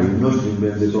ormai il nostro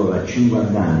imprenditore a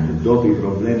 50 anni, dopo i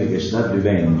problemi che sta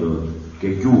vivendo,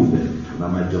 che chiude, la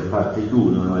maggior parte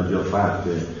chiude, la maggior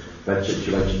parte perché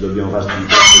ci dobbiamo fare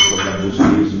con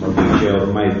l'abusivismo che c'è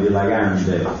ormai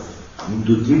dilagante in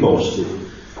tutti i posti.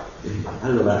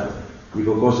 Allora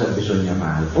dico, cosa bisogna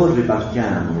fare? O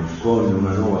ripartiamo con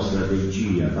una nuova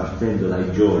strategia, partendo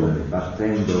dai giovani,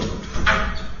 partendo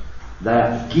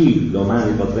da chi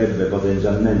domani potrebbe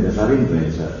potenzialmente fare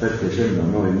impresa, perché se no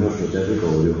noi il nostro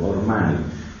territorio ormai,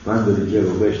 quando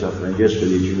dicevo questo a Francesco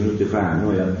 10 minuti fa,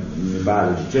 noi mi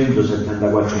pare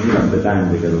 174.000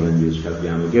 abitanti che Francesco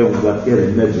abbiamo, che è un quartiere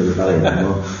in mezzo di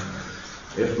Palermo,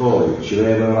 e poi ci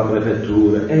levano la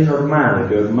prefettura. È normale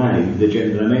che ormai il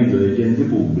decentramento degli enti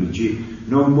pubblici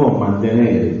non può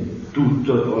mantenere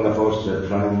tutto. Ora forse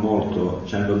fra non molto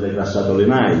ci hanno declassato le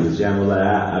mail, siamo da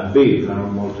A a B, fra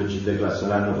non molto ci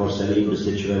declasseranno forse l'INPS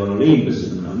e ci levano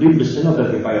l'INPS. No, l'INPS no,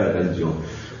 perché paga la pensione,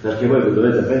 perché voi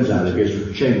dovete pensare che su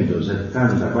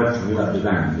 174.000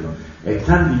 abitanti e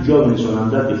tanti giovani sono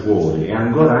andati fuori e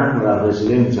ancora hanno la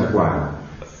residenza qua.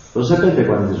 Lo sapete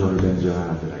quanti sono i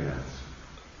pensionati, ragazzi?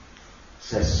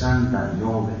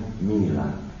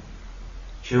 69.000.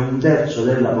 C'è un terzo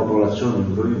della popolazione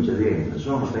in provincia di Enna,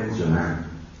 sono pensionati,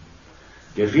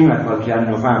 che fino a qualche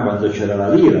anno fa, quando c'era la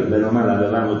lira, bene o male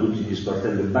avevamo tutti gli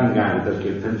sportelli bancari, perché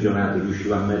il pensionato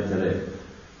riusciva a mettere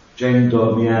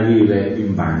 100.000 lire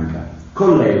in banca.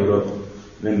 Con l'euro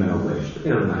nemmeno questo,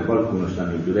 e ormai qualcuno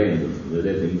stanno chiudendo.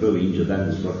 Vedete, in provincia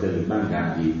tanti sportelli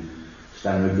bancari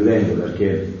stanno chiudendo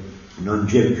perché non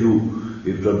c'è più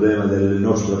il problema del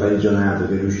nostro pensionato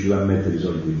che riusciva a mettere i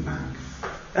soldi in banca.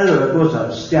 Allora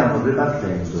cosa stiamo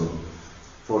ripartendo?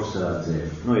 Forse da zero.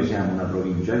 Noi siamo una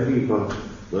provincia agricola,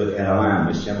 dove eravamo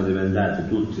e siamo diventati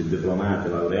tutti diplomati,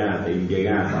 laureati,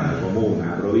 impiegati alla comune,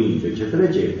 alla provincia, eccetera,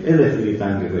 eccetera, ed è finita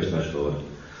anche questa storia.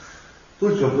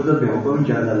 Purtroppo dobbiamo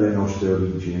cominciare dalle nostre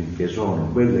origini, che sono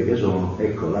quelle che sono,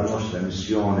 ecco, la nostra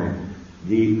missione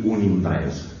di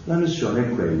un'impresa. La missione è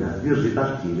quella di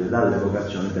ripartire dalle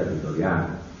vocazioni territoriali,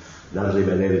 dal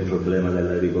rivedere il problema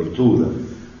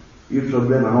dell'agricoltura, il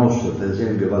problema nostro, per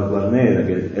esempio Val Guarnera,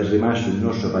 che è rimasto il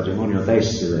nostro patrimonio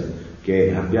tessile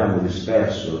che abbiamo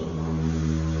disperso,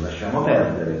 lasciamo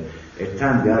perdere, e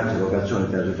tante altre vocazioni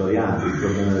territoriali, il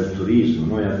problema del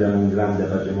turismo. Noi abbiamo un grande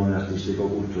patrimonio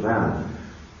artistico-culturale,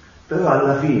 però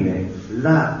alla fine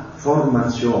la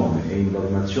formazione e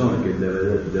informazione che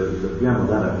dobbiamo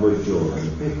dare a voi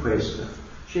giovani è questa.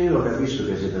 Cioè, io capisco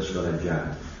che siete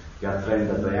scoraggiati, che ha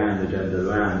 33 anni,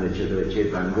 32 anni, eccetera,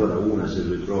 eccetera, ancora una si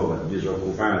ritrova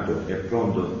disoccupato e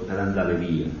pronto per andare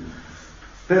via.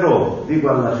 Però, dico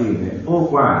alla fine, o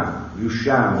qua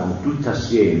riusciamo tutti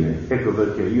assieme, ecco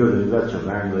perché io ringrazio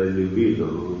Franco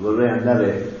dell'invito, vorrei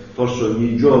andare forse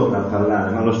ogni giorno a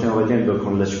parlare, ma lo stiamo facendo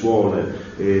con le scuole,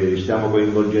 stiamo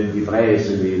coinvolgendo i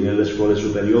presidi nelle scuole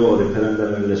superiori, per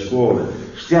andare nelle scuole,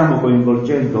 stiamo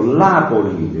coinvolgendo la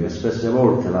politica, spesse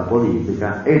volte la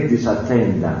politica è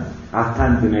disattenta a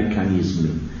tanti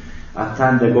meccanismi, a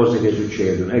tante cose che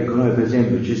succedono. Ecco, noi per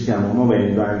esempio ci stiamo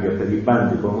muovendo anche per i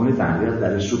bandi comunitari a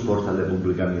dare supporto alle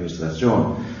pubbliche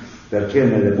amministrazioni, perché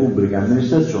nelle pubbliche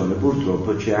amministrazioni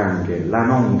purtroppo c'è anche la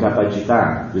non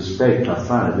capacità rispetto a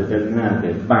fare determinati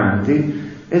bandi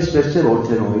e spesse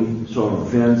volte noi sono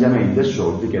finanziamenti e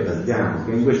soldi che perdiamo,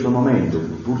 che in questo momento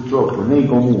purtroppo nei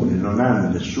comuni non hanno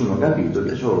nessuno capito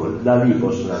che solo da lì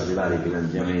possono arrivare i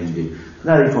finanziamenti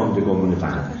dai fondi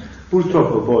comunitari.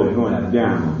 Purtroppo poi noi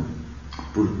abbiamo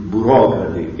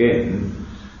burocrati che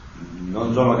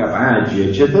non sono capaci,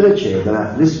 eccetera,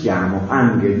 eccetera, rischiamo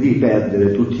anche di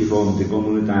perdere tutti i fondi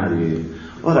comunitari.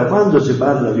 Ora, quando si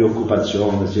parla di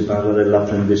occupazione, si parla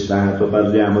dell'apprendistato,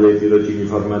 parliamo dei tirocini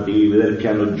formativi, del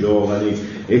piano giovani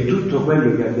e tutto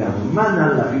quello che abbiamo, ma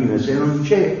alla fine se non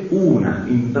c'è una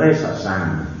impresa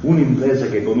sana, un'impresa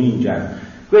che comincia,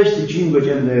 questi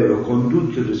 500 euro, con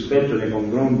tutto il rispetto nei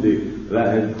confronti,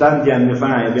 tanti anni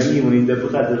fa venivano i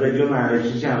deputati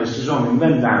regionali e si sono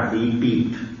inventati i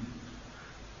PIP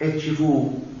e ci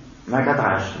fu una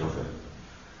catastrofe,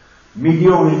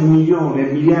 milioni e milioni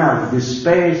e miliardi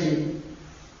spesi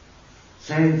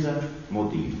senza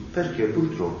motivo, perché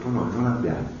purtroppo noi non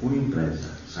abbiamo un'impresa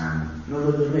sana. Non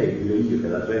lo dovrei dire io che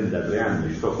da 33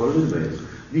 anni sto con l'impresa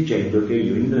dicendo che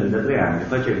io in 33 anni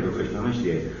facendo questo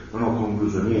mestiere non ho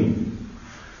concluso niente,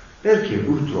 perché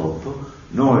purtroppo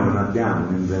noi non abbiamo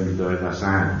un'imprenditorialità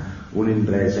sana,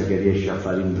 un'impresa che riesce a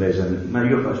fare impresa, ma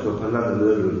io sto parlando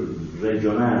del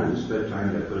regionale rispetto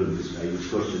anche ai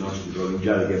discorsi nostri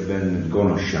provinciali che ben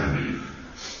conosciamo.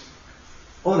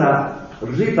 Ora,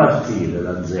 ripartire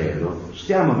da zero,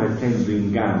 stiamo mettendo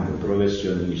in campo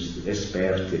professionisti,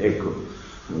 esperti, ecco,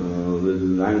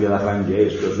 anche la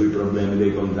Francesco sui problemi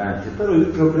dei contratti, però il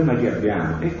problema che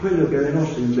abbiamo è quello che le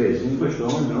nostre imprese in questo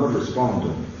momento non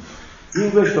rispondono.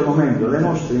 In questo momento le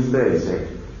nostre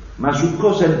imprese, ma su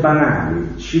cose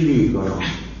banali, ci dicono: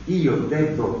 io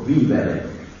devo vivere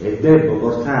e devo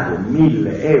portare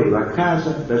 1.000 euro a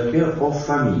casa perché ho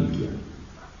famiglia.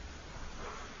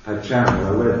 Facciamo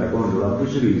la guerra contro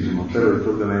l'abusivismo, però il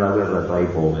problema è la guerra tra i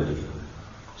poveri.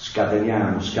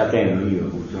 Scateno io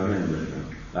ultimamente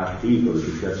articoli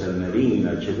su Piazza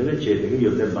Armerina, eccetera, eccetera, che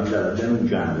io devo andare a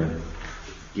denunciare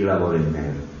chi lavora in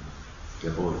nero, che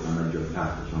poi la maggior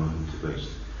parte sono tutti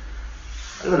questi.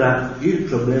 Allora, il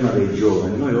problema dei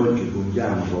giovani, noi oggi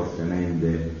puntiamo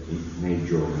fortemente nei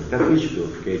giovani, capisco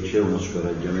che c'è uno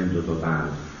scoraggiamento totale,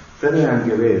 però è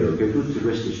anche vero che tutti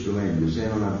questi strumenti, se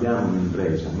non abbiamo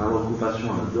un'impresa, ma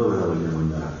l'occupazione dove la vogliamo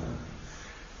andare a fare?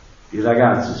 I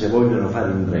ragazzi, se vogliono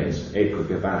fare impresa, ecco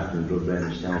che parte il problema,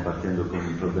 stiamo partendo con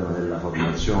il problema della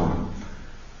formazione,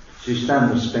 si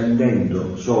stanno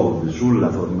spendendo soldi sulla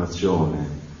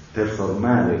formazione per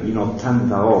formare in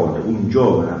 80 ore un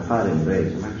giovane a fare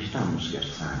impresa, ma ci stiamo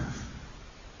scherzando?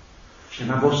 Cioè,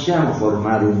 ma possiamo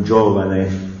formare un giovane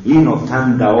in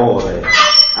 80 ore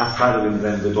a fare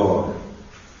l'imprenditore?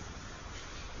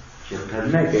 Cioè, per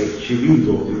me che ci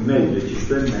vivo in mezzo e ci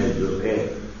sto in mezzo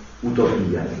è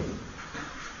utopia.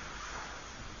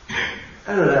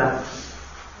 Allora,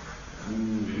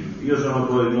 io sono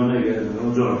poi,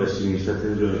 non sono pessimista,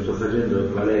 attenzione, sto facendo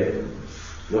qual è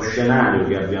lo scenario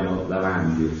che abbiamo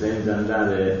davanti, senza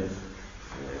andare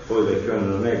poi, perché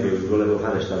non è che volevo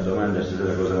fare questa domanda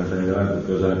stasera cosa ne prende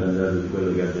davanti, cosa ne prende di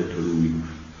quello che ha detto lui,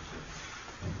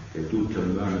 che tutto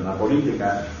la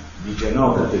politica dice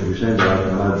no perché bisogna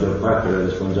la maggior parte delle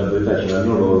responsabilità ce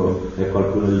l'hanno loro, e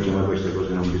qualcuno dice ma queste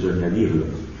cose non bisogna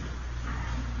dirle,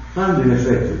 quando in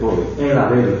effetti poi è la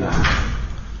verità,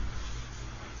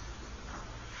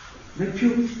 né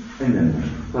più e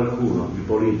nemmeno. Qualcuno, il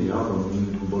politico, no?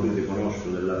 un politico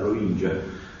nostro della provincia,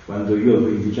 quando io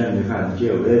 15 anni fa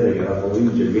dicevo vedete che la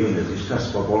provincia di Enna si sta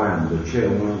spopolando, c'è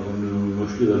uno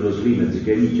studio dello Slimez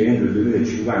che dice che entro il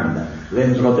 2050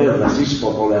 l'entroterra si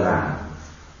spopolerà,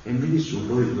 e mi disse un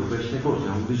politico queste cose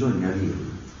non bisogna dirle.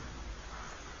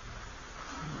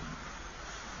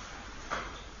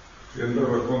 E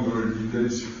andava contro gli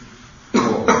interessi.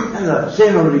 Allora, se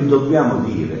non li dobbiamo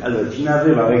dire, allora ci ne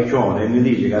arriva Vecchione e mi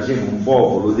dice che siamo un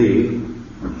popolo di...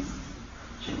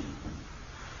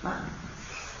 Ma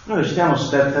Noi stiamo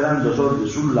sperperando soldi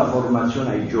sulla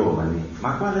formazione ai giovani,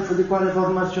 ma di quale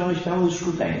formazione stiamo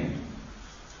discutendo?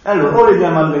 Allora, o li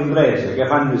diamo alle imprese che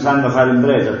sanno fare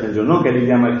imprese, attenzione, non che li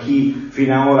diamo a chi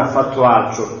fino ad ora ha fatto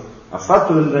altro, ha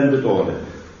fatto l'imprenditore,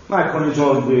 ma con i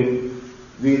soldi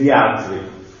di altri.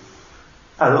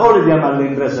 Allora, o li diamo alle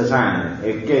imprese sane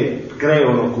e che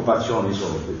creano occupazione i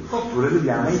soldi, oppure li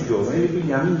diamo ai giovani e li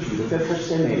pigliamo in giro che per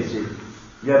 6 mesi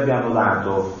li abbiamo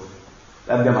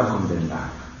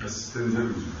accontentato.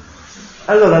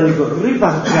 Allora dico,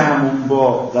 ripartiamo un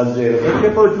po' da zero,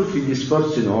 perché poi tutti gli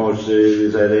sforzi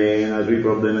nostri, Serena, sui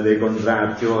problemi dei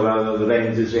contratti, ora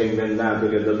Renzi si è inventato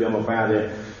che dobbiamo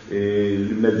fare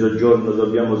il mezzogiorno,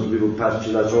 dobbiamo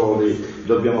svilupparci da soli,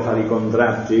 dobbiamo fare i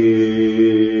contratti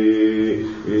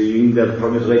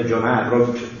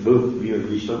interregionali, io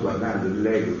li sto guardando, li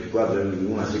leggo,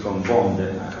 una si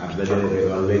confonde a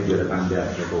vedere, a leggere tante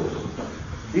altre cose.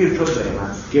 Il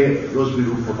problema è che lo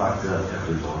sviluppo parte dal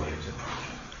territorio.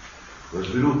 Lo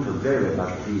sviluppo deve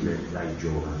partire dai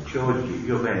giovani. Cioè, oggi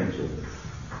io penso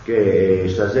che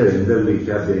stasera in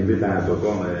Dell'Itti abbia invitato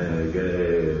come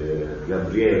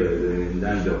Gabriele in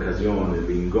tante occasioni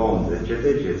di incontri, eccetera,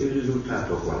 eccetera. Il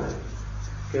risultato qual è?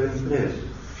 Che le imprese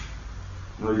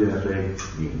non gliene frega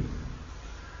niente,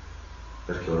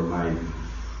 perché ormai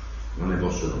non ne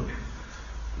possono più.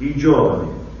 I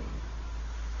giovani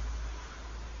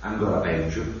ancora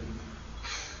peggio.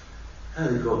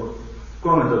 Dico,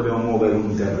 come dobbiamo muovere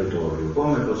un territorio?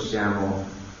 Come possiamo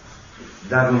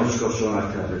dare uno scossone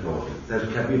al territorio?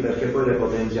 Per capire, perché poi le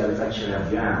potenzialità ce le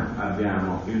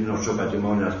abbiamo il nostro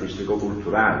patrimonio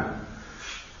artistico-culturale,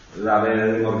 la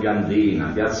Morgantina,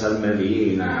 Piazza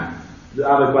Almerina.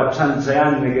 Avevo 400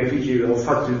 anni che ho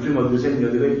fatto il primo disegno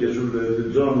di legge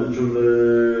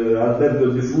sull'albergo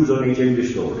diffuso nei centri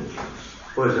storici.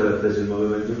 Poi se l'è preso il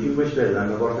Movimento 5 Stelle,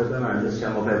 hanno portato avanti e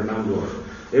siamo fermi ancora.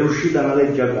 È uscita una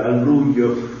legge a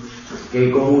luglio che i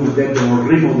comuni devono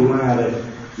rimodulare,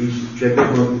 cioè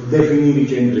devono definire i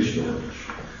centri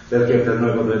storici, perché per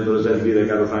noi potrebbero servire,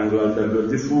 caro Franco, l'albergo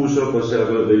diffuso, possiamo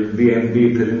quello del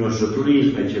B&B per il nostro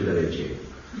turismo, eccetera, eccetera.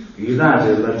 I dati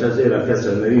dell'altra sera a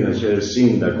Piazza Almerina c'era il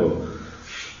sindaco,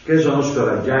 che sono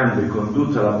scoraggianti con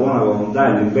tutta la buona volontà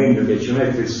e l'impegno che ci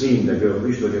mette il sindaco, ho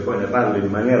visto che poi ne parla in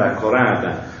maniera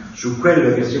accurata su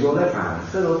quello che si vuole fare,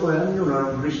 però poi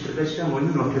ognuno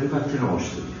che i fatti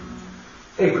nostri.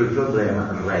 Ecco il problema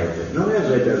rete, non è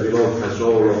rete rivolta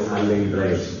solo alle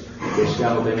imprese, che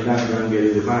stiamo tentando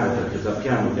anche di fare, perché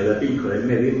sappiamo che la piccola e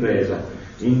media impresa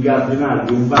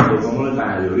incardinando un bando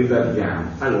comunitario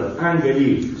ritardiamo. Allora anche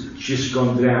lì ci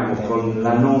scontriamo con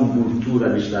la non cultura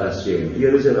di stare assieme.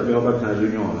 Ieri sera abbiamo fatto una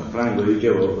riunione, Franco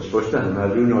dicevo spostare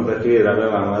una riunione perché ieri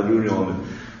avevamo una riunione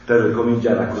per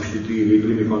cominciare a costituire i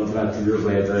primi contratti di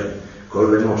rete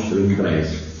con le nostre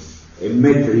imprese e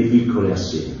mettere i piccoli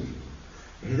assieme.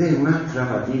 Ed è un'altra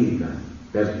fatica,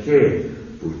 perché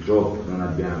purtroppo non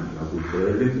abbiamo la cultura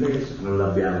delle imprese, non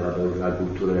abbiamo la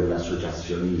cultura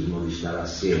dell'associazionismo di stare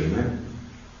assieme.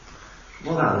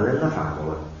 Morale della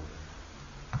favola,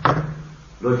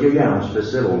 lo chiediamo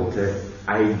spesse volte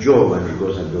ai giovani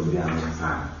cosa dobbiamo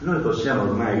fare. Noi possiamo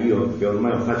ormai, io che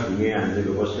ormai ho fatto i miei anni, che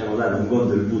possiamo dare un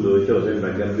contributo, dicevo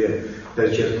sempre a Gabriele,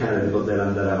 per cercare di poter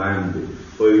andare avanti.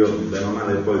 Poi io bene o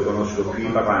male poi conosco più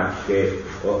i papà che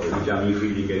diciamo i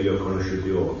figli che io ho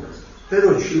conosciuti ora.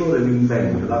 Però ci vuole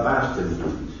l'impegno da parte di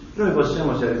tutti. Noi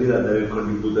possiamo servire a dare il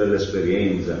contributo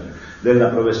dell'esperienza, della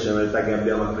professionalità che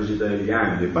abbiamo acquisito negli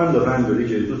anni. Quando Franco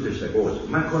dice di tutte queste cose,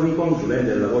 ma con i consulenti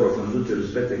del lavoro, con tutto il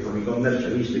rispetto, e con i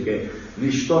commercialisti che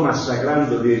li sto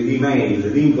massacrando di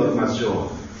mail, di informazioni,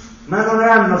 ma non ne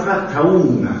hanno fatta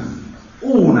una,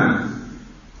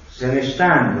 se ne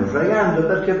stanno fregando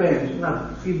perché pensano, no,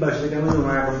 qui basta che non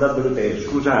ha contabilità,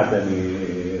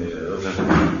 scusatemi,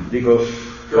 dico,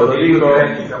 lo dico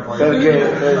perché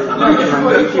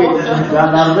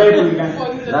la replica,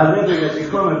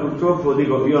 siccome purtroppo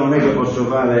dico io non è che posso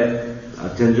fare,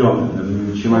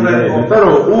 attenzione, ci mancherebbe,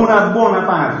 però una buona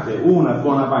parte,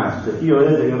 io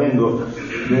vedete che vengo,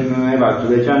 hai fatto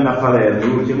 10 anni a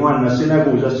Palermo, l'ultimo anno a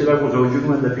Siracusa ho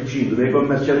 50 piccini, dei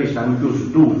commercialisti hanno chiuso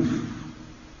tutti,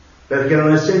 perché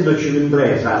non essendoci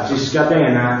l'impresa si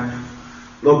scatena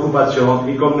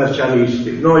l'occupazione, i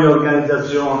commercialisti, noi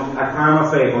organizzazioni hanno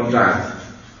fatto i contratti,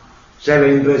 se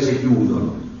le imprese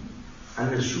chiudono, a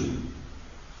nessuno.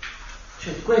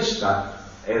 Cioè questa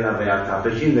è la realtà, a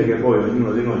prescindere che poi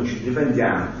ognuno di noi ci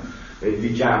difendiamo e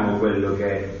diciamo quello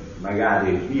che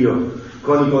magari io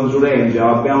con i consulenti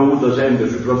abbiamo avuto sempre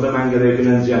sul problema anche dei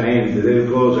finanziamenti, delle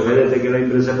cose, vedete che le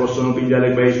imprese possono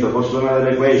pigliare questo, possono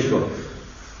avere questo.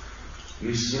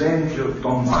 Il silenzio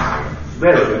compare,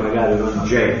 vero che magari non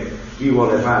c'è chi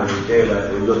vuole fare, diceva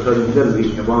il dottor Interlì,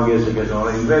 può chiedere che sono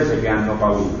le imprese che hanno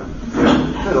paura,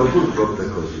 però purtroppo è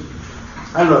così.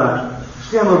 Allora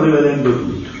stiamo rivedendo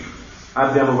tutto,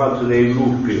 abbiamo fatto dei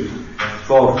gruppi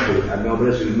forti, abbiamo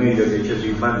preso il meglio che c'è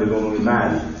sui bandi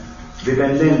comunitari,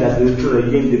 dipendenti addirittura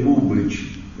dagli enti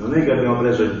pubblici, non è che abbiamo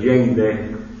preso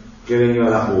gente che veniva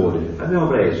da fuori, abbiamo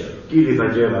preso chi li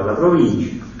faceva alla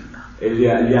provincia e li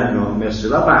hanno messi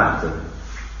da parte,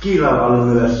 chi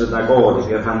all'università Cori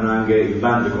che fanno anche i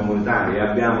bandi comunitari li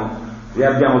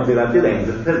abbiamo tirati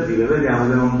dentro per dire vediamo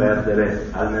di non perdere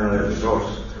almeno le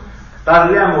risorse.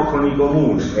 Parliamo con i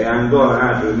comuni, è ancora un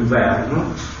altro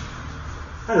inverno.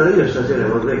 Allora io stasera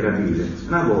vorrei capire,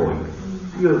 ma voi,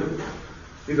 io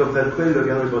dico per quello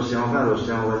che noi possiamo fare lo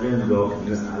stiamo facendo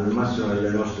al massimo delle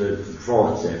nostre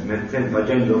forze,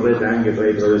 facendo rete anche tra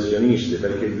i professionisti,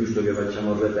 perché è giusto che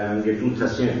facciamo rete anche tutti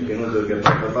assieme, perché noi dobbiamo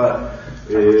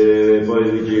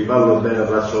poi dici parlo bene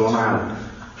fra solo male,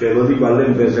 cioè lo dico alle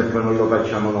imprese e poi non lo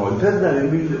facciamo noi, per dare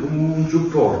un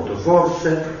supporto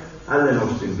forte alle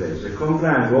nostre imprese. Con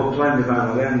Franco 8 anni fa,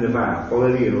 9 anni fa,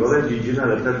 poverino, lo legge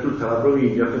girare per tutta la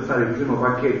provincia per fare il primo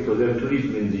pacchetto del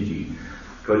turismo in Sicilia,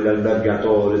 con gli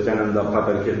albergatori, se ne andò a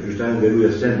perché giustamente lui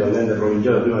essendo all'ente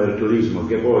provinciale prima del turismo,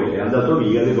 che poi è andato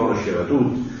via, li conosceva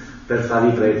tutti, per fare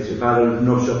i prezzi, fare il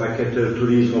nostro pacchetto del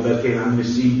turismo, perché è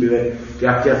inammissibile che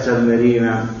a Piazza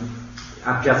Armerina,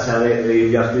 a Piazza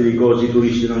gli altri cosi, i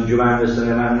turisti non ci vanno e se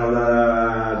ne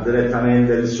vanno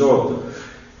direttamente lì sotto.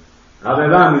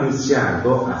 Avevamo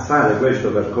iniziato a fare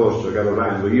questo percorso, caro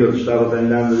Franco, io stavo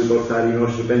tentando di portare i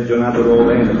nostri pensionati dove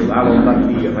Veneto, la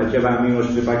Lombardia, facevamo i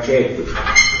nostri pacchetti,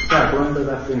 sa quando è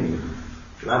andata a finire?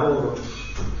 Lavoro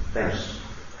perso.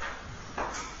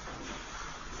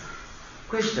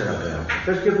 Questa è la realtà,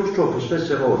 perché purtroppo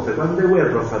spesse volte quando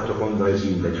guerra ho fatto contro i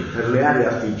sindaci per le aree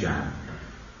artigiane.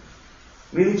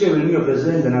 Mi diceva il mio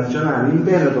presidente nazionale, in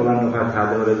Veneto l'hanno fatta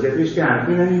la Democrazia Cristiana,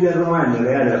 in Emilia Romagna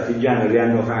le aree artigiane le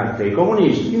hanno fatte i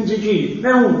comunisti, in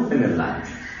Sicilia né uno e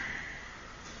nell'altro.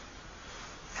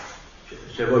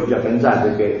 Se voi già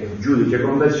pensate che il giudice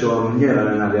conversione non era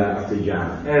nell'area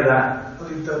artigiana, era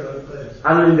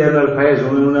all'interno del paese,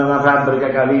 una fabbrica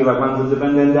che aveva, quanto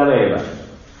dipendente aveva?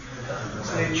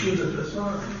 600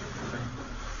 persone.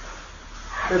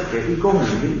 Perché i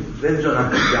comuni, le zone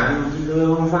artigiane non si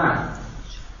dovevano fare.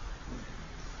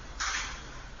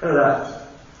 Allora,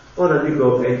 ora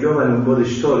dico ai giovani un po' di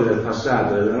storia del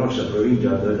passato della nostra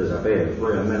provincia la dovete sapere,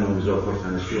 poi a me non mi sopporta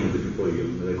nessuno, perché poi io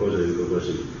le cose dico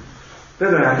così.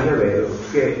 Però è anche vero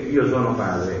che io sono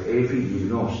padre e i figli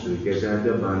nostri che se ne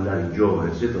debbano andare i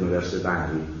giovani, siete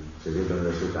universitari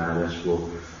a scuola,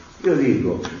 io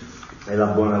dico, è la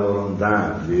buona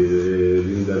volontà di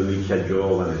Interlicchia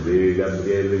giovane, di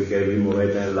Gabriele che vi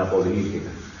muovete nella politica,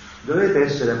 dovete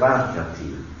essere parte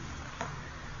attiva.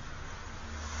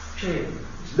 Cioè,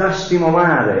 da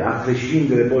stimolare a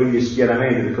prescindere poi gli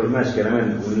schieramenti, perché ormai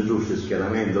schieramento non esiste,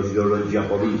 schieramento, ideologia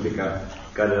politica,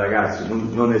 cari ragazzi,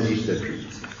 non esiste più.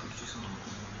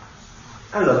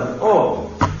 Allora,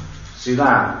 o si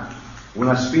dà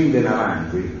una spinta in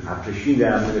avanti, a prescindere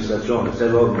dall'amministrazione, se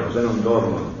dormono, se non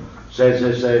dormono,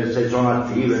 se sono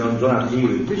attivi, non sono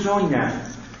attivi, bisogna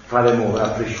fare muovere a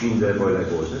prescindere poi le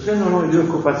cose, se no noi di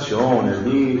occupazione,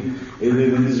 di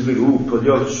sviluppo, di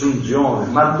assunzione,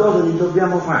 ma dove li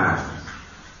dobbiamo fare?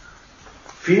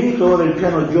 Finito ora il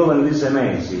piano giovane di 6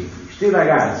 mesi, sti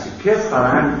ragazzi che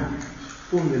faranno?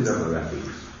 Punto interrogativo.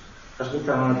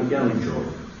 Aspettavano un altro piano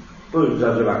giovane, poi si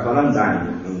arriva a 40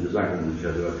 anni, non si sa come si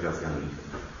arriva più a piano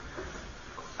giovane.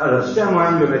 Allora stiamo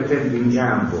anche mettendo in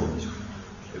campo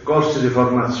corsi di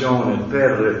formazione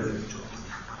per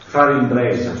fare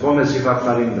impresa, come si fa a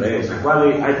fare impresa,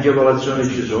 quali agevolazioni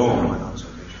ci sono.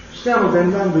 Stiamo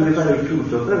tentando di fare il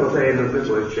tutto, però vedo che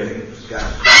poi c'è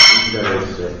scarso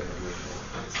interesse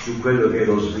su quello che è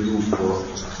lo sviluppo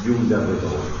di un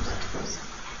territorio.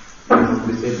 Io non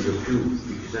vi sento più,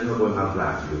 se no poi mi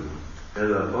arrabbio.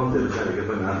 Allora, onde pensare che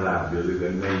poi mi arrabbio, dico è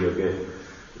meglio che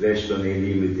resto nei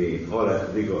limiti. Ora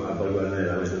dico a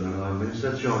Barguarnera avete una nuova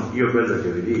amministrazione, io quello che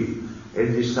vi dico è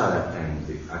di stare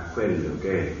attenti a quello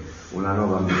che una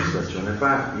nuova amministrazione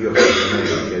fa. Io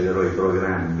chiederò i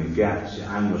programmi che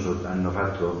hanno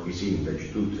fatto i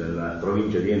sindaci tutti della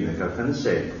provincia di Enna e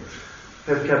Caltanissetta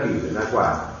per capire da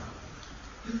qua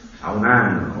a 1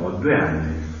 anno o a 2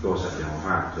 anni cosa abbiamo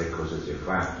fatto e cosa si è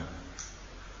fatto,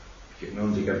 che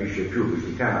non si capisce più,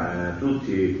 perché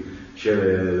tutti c'è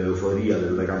l'euforia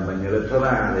della campagna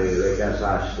elettorale, le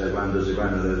casaste quando si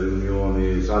fanno le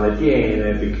riunioni sale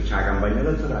piene, perché c'è la campagna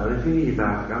elettorale, è finita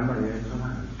la campagna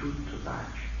elettorale, tutto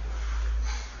tace.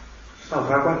 Poi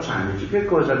fra 4 anni che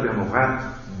cosa abbiamo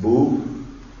fatto?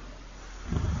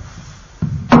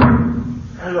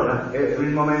 Allora è il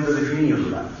momento di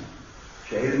finirla,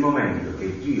 cioè è il momento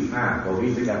che chi fa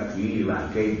politica attiva,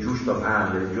 che è giusto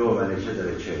fare, è giovane, eccetera,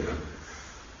 eccetera,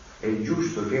 è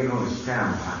giusto che noi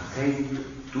stiamo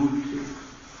attenti tutti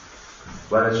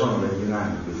quali sono le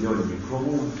dinamiche di ogni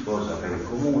comune, cosa per il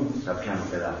comune, sappiamo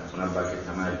che una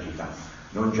bacchetta magica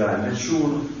non ce l'ha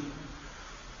nessuno,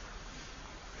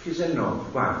 che se no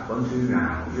qua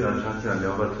continuiamo. Io l'altra mattina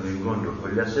abbiamo fatto un incontro con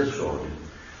gli assessori,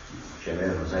 ce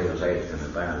n'erano 6 o 7 mi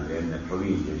pare, nelle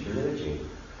province, eccetera, eccetera,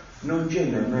 non c'è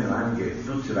nemmeno anche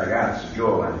tutti i ragazzi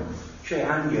giovani, c'è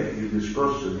anche il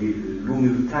discorso di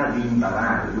l'umiltà di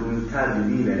imparare, l'umiltà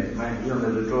di dire ma io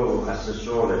mi ritrovo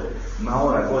assessore, ma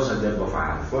ora cosa devo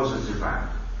fare, cosa si fa?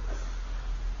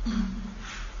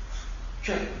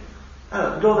 Cioè, allora,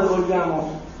 dove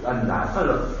vogliamo andare?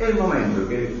 Allora, è il momento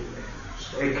che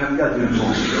è cambiato il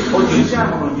mondo, o ci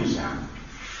siamo o non ci siamo,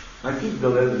 ma chi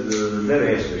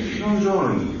deve esserci? Non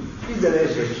sono io, chi deve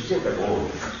esserci siete voi,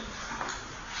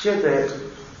 siete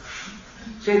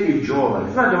i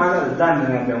giovani, noi magari danni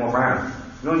ne abbiamo fatti,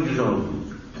 non ci sono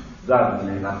tutti,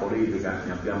 danni nella politica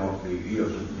ne abbiamo,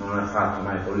 io non ho fatto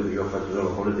mai politica, ho fatto solo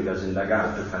politica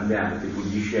sindacale per tanti anni, tipo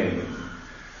gli scemi,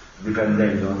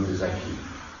 dipendendo non si sa chi.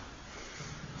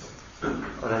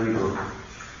 Ora dico,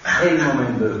 è il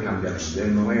momento del cambiamento, è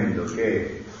il momento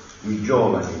che i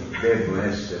giovani devono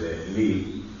essere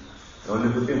lì, non ne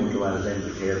possiamo trovare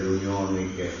sempre che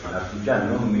riunioni che artigiani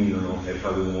non minano e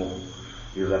poi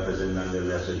il rappresentante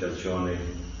delle associazioni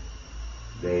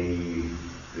dei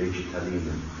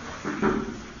cittadini,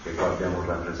 che qua abbiamo un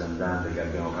rappresentante che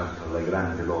abbiamo fatto le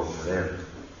grandi lotte, vero?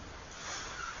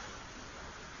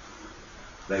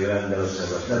 Le grandi lotte,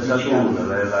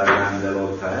 la grande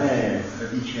lotta,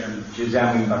 ci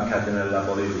siamo imbarcati nella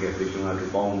politica e fece una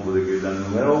ripongo di chi dal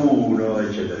numero 1,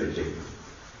 eccetera, eccetera.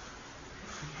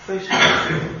 Questo.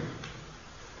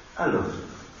 Allora,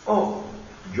 o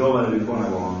giovani di buona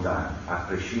volontà, a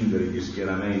prescindere dagli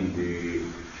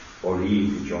schieramenti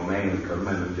politici o meno, che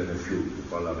ormai non ce n'è più,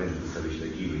 con la vendita di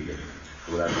queste chimiche,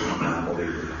 durante la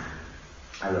politica.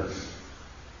 Allora,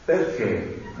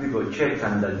 perché dico, c'è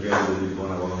tanta gente di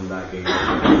buona volontà che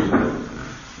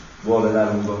vuole dare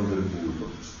un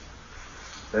contributo,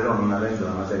 però non avendo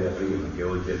la materia prima che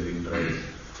oggi è l'impresa,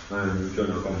 noi ogni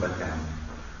giorno combattiamo,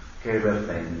 che è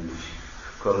vertendoci,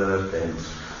 con le vertenze,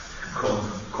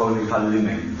 con i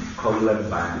fallimenti, con le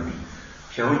banche,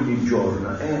 cioè ogni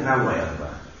giorno è una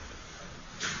guerra.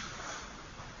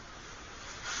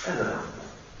 Allora,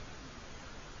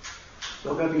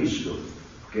 lo capisco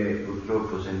che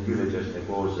purtroppo sentire certe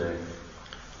cose,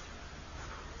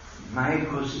 ma è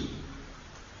così.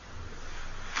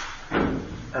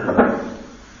 Allora,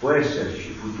 può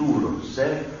esserci futuro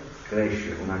se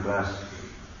cresce una classe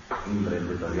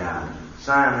imprenditoriale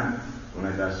sana,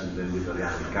 una classe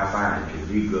imprenditoriale capace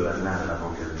di governare la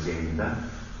propria azienda,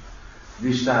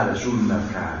 di stare sul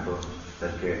mercato,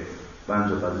 perché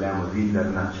quando parliamo di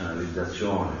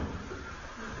internazionalizzazione,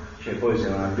 cioè poi se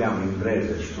non abbiamo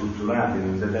imprese strutturate in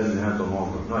un determinato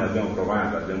modo, noi abbiamo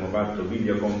provato, abbiamo fatto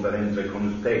videoconferenze con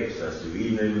il Texas,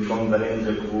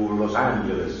 videoconferenze con Los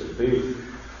Angeles,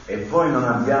 e poi non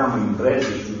abbiamo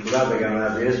imprese strutturate che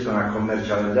non riescono a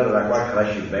commercializzare da qua che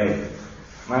lasci bene.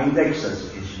 Ma in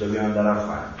Texas che ci dobbiamo andare a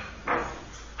fare?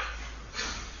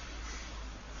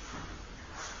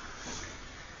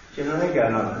 Cioè non è che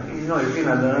noi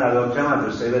fino ad andare ho chiamato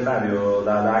il segretario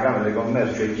dalla Camera di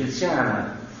Commercio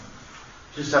egiziana,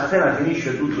 se appena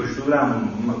finisce tutto questo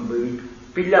dramma,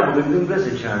 pigliamo le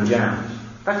imprese e ce ne andiamo.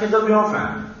 Ma che dobbiamo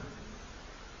fare?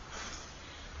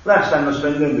 Là stanno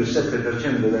spendendo il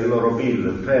 7% del loro PIL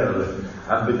per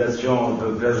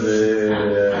abitazione, per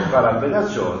fare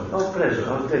abitazione. Ho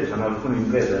detto in alcune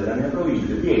imprese della mia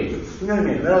provincia, vieni,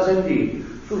 me la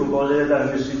sentì, tu lo puoi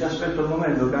segretario mi ti aspetto un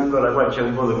momento che ancora qua c'è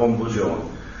un po' di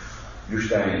confusione.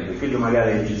 Giustamente, il figlio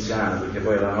magari è egiziano, perché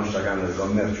poi è la nostra Camera di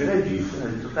Commercio in Egitto, ho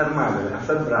detto fermatevi a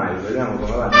febbraio, vediamo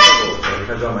come va questa cosa, perché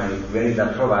casomai venite a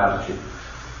trovarci,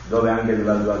 dove anche di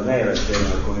Val Valnera c'è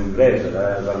alcune imprese,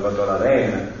 da Salvatore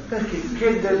Arena, perché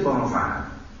che debbono fare?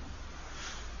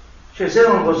 Cioè se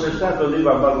non fosse stato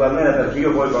dico a Val Valnera, perché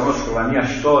io poi conosco la mia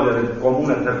storia del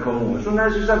comune per comune, se non è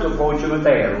stato un po' il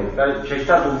cimitero, c'è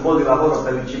stato un po' di lavoro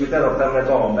per il cimitero, per le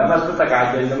tombe, ma aspetta che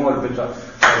la gente muore per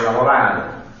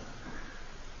lavorare.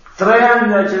 3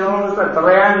 anni, c'erano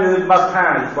 3 anni di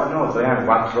battaglia, no 3 anni,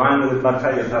 4 anni di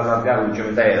battaglia per allargare un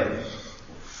cimitero.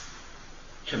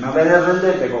 Cioè, ma ve ne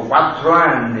rendete con 4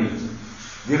 anni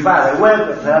di fare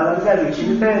guerra per allargare il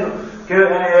cimitero che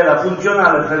era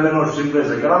funzionale per le nostre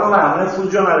imprese che lavoravano e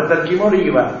funzionale per chi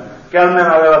moriva che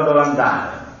almeno aveva dove andare.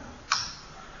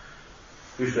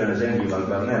 Questo è un esempio, Val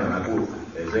Valnera è una curva,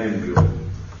 esempio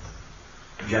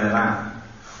generale.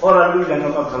 Ora lui gli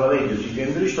hanno fatto la legge sui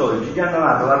centri storici, gli hanno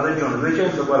dato la regione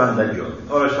 240 giorni.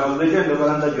 Ora sono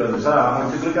 240 giorni, sarà la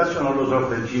moltiplicazione, non lo so,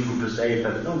 per 5, per 6,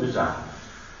 per non si sa.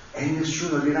 E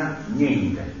nessuno dirà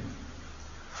niente.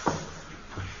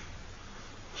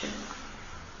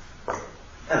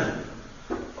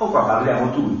 O qua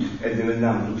parliamo tutti e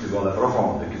diventiamo tutti con le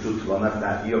profonde, che tutti vanno a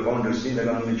dare. Io contro il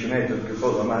sindaco non mi ci metto perché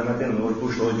poi domani mattina non lo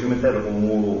puscio, lo ci metterò come un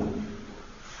uomo.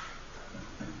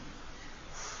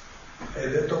 Hai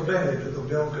detto bene che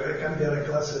dobbiamo cambiare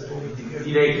classe politica.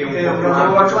 Direi che è una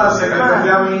nuova classe che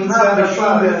dobbiamo iniziare a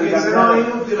fare, perché se no è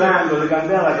inutile. Di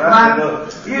cambiare la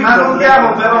classe. Ma non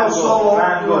diamo però solo.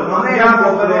 Non è un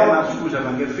problema, scusa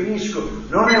ma che finisco,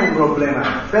 non è un problema,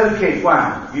 perché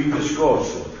qua il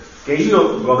discorso che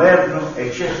io governo e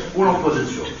c'è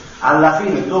un'opposizione. Alla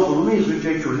fine, dopo un mese,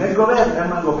 c'è più né governo né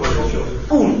manco opposizione.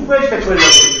 Punto. Questo è quello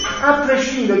che. A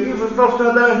prescindere, io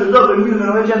fortunatamente dopo il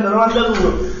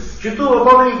 1992 ci trovo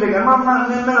politica, ma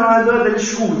nemmeno non dovete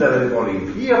discutere di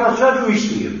politica. Io faccio altro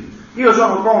mestiere. Io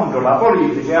sono contro la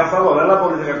politica e a favore della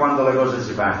politica quando le cose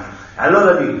si fanno.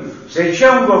 Allora dico, se c'è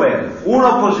un governo,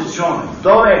 un'opposizione,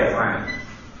 dov'è Franco?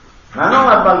 Ma non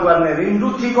a Valguarneri, in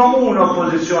tutti i comuni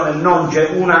opposizione non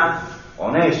c'è una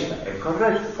onesta e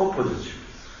corretta opposizione.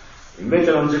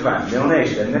 Invece non si fa né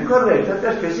onesta né corretta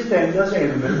perché si tende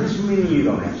sempre a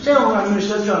sminuire. Se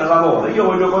un'amministrazione lavora, io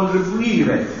voglio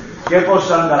contribuire che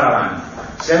possa andare avanti.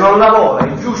 Se non lavora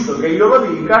è giusto che io lo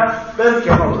dica perché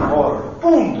non lavora.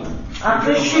 Punto. A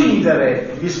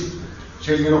prescindere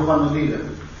Se glielo fanno dire.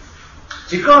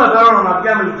 Siccome però non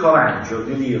abbiamo il coraggio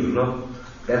di dirlo,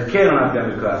 perché non abbiamo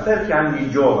il coraggio? Perché anche i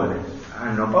giovani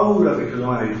hanno paura perché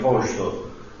domani il posto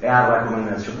è a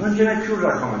raccomandazione. Non ce n'è più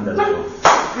raccomandazione.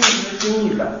 Quindi è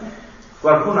finita.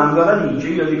 Qualcuno ancora dice,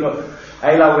 io dico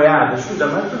ai laureati, scusa,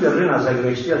 ma tu arrivi una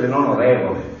sagrestia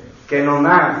dell'onorevole che non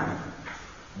ha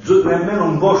nemmeno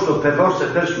un posto per forza e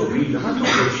per suo figlio, ma tu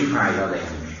che ci fai là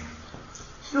dentro?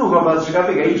 Tu come si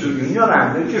capisce che io sono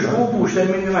ignorante, c'è un busto e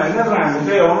mi rimane nel rango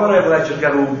che è onorevole a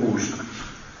cercare un busto.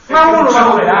 Ma uno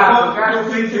laureato,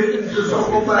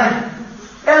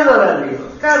 e allora dico,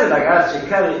 cari ragazzi e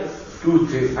cari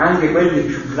tutti, anche quelli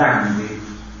più grandi,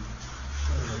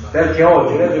 perché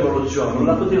oggi la rivoluzione non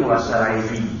la potremo lasciare ai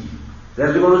figli,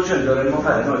 la rivoluzione dovremmo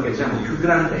fare noi che siamo più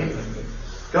grandi,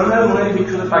 che non abbiamo neanche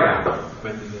più da pagare.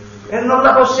 E non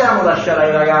la possiamo lasciare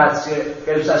ai ragazzi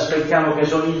che aspettiamo che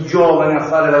sono i giovani a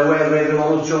fare la guerra e la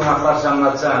rivoluzione a farsi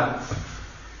ammazzare.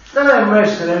 Dovremmo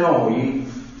essere noi,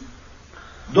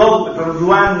 dopo per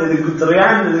 2 anni, 3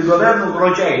 anni di governo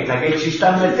Crocetta che ci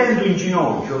sta mettendo in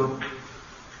ginocchio.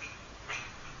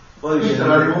 Voi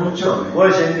la rivoluzione. Voi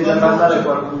sentite parlare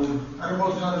qualcuno? La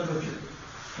rivoluzione del Crocetta.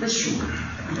 Nessuno.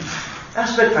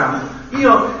 Aspettiamo,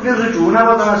 io nel Reggiù una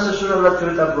volta un assessore alle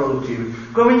attività produttive,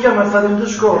 cominciamo a fare un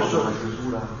discorso,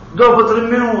 dopo 3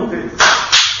 minuti,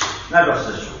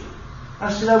 l'assessore. A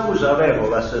Siracusa avevo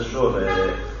l'assessore,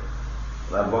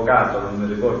 l'avvocato, non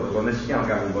mi ricordo come si chiama,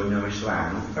 che ha un cognome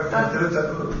strano. Attività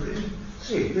produttive?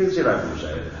 Sì, di Siracusa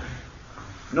era.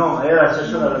 No, era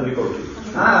assessore all'agricoltura.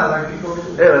 Ah,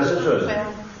 l'agricoltura. Era assessore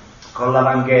con la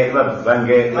banchera. La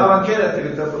banchera è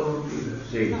attività produttive.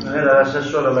 Sì, era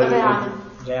l'assessore all'agricoltura.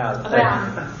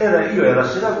 Io ero a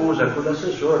Siracusa con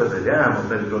l'assessore, vediamo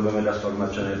per il problema di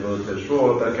trasformazione dei prodotti del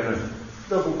suolo, perché noi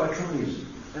dopo 4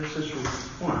 mesi l'assessore,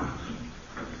 un altro.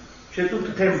 C'è tutto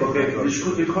il tempo che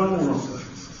discuti con uno,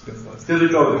 ti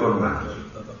ritrovi con un altro.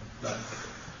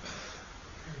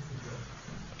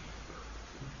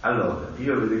 Allora,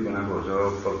 io vi dico una cosa,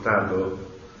 ho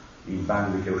portato i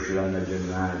bandi che usciranno a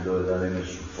gennaio dove daremo il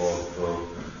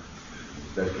supporto,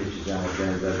 perché ci siamo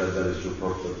organizzati a dare il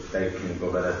supporto tecnico,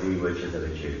 operativo, eccetera,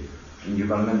 eccetera.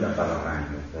 Principalmente a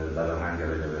Parafranca, per Parafranca e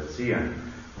Versia,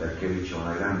 perché lì c'è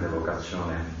una grande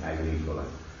vocazione agricola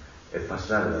e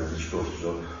passare dal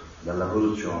discorso, dalla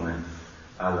produzione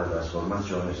alla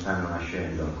trasformazione, stanno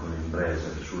nascendo alcune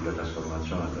imprese sulla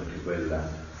trasformazione perché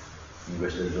quella in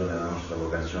queste zone la nostra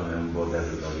vocazione è un po'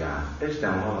 territoriale e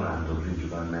stiamo lavorando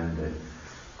principalmente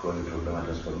con il programma di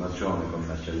trasformazione,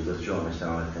 commercializzazione,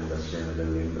 stiamo mettendo assieme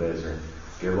delle imprese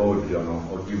che vogliono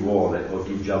o chi vuole o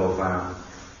chi già lo fa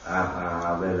a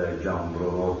avere già un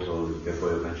prodotto che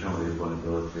poi facciamo dei buoni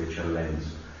prodotti di eccellenza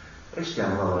e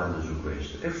stiamo lavorando su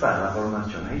questo e fare la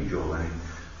formazione ai giovani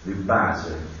di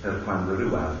base per quanto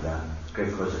riguarda che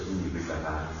cosa significa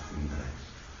fare impresa.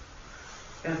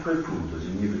 E a quel punto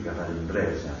significa fare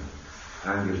impresa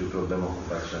anche sui problemi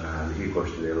occupazionali, i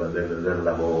costi del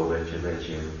lavoro, eccetera,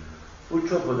 eccetera.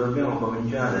 Purtroppo dobbiamo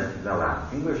cominciare da là.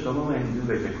 In questo momento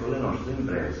invece con le nostre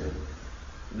imprese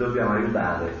dobbiamo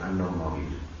aiutare a non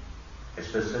morire. e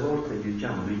spesse volte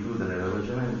diciamo di chiudere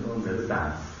velocemente con delle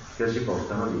date che si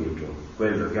portano dietro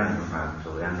quello che hanno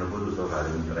fatto e hanno potuto fare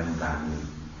in 30 anni,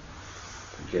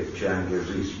 perché c'è anche il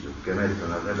rischio che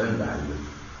mettono a repentaglio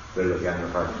quello che hanno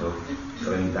fatto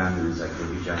 30 anni di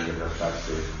sacrificio anche per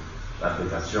farsi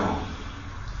l'abitazione.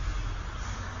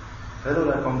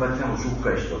 Allora combattiamo su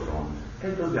questo fronte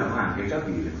e dobbiamo anche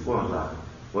capire cosa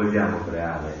vogliamo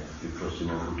creare il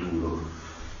prossimo futuro.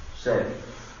 Se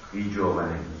i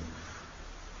giovani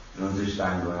non si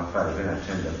stancano a fare fino a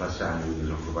 100 passanti di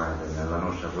disoccupati nella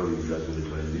nostra provincia,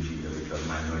 addirittura in Sicilia, perché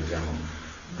ormai noi siamo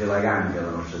dilagante la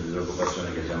nostra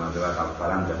disoccupazione, che siamo arrivati al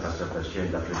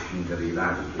 40% a prescindere dai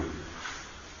dati, che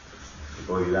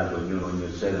poi i dati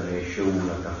ogni sera ne esce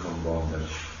uno a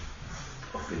confrontarci.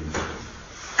 Ho finito.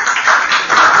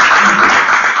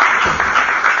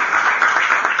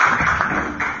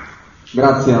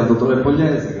 Grazie al dottore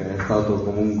Pogliese, che è stato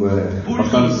comunque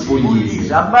abbastanza puglisi, che è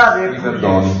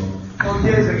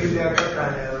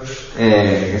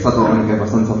stato anche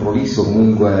abbastanza prolisso,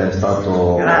 comunque è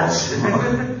stato,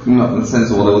 no, nel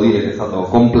senso volevo dire che è stato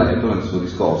completo nel suo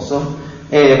discorso,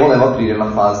 e volevo aprire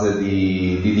la fase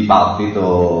di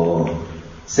dibattito,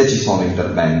 se ci sono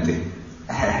interventi.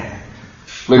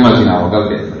 Lo immaginavo,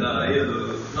 Gabriele. No,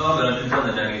 non ci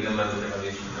sono neanche che me lo devo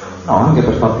dire. No, anche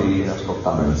per farti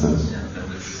ascoltare, nel senso.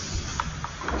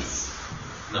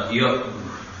 No, io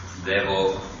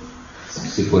devo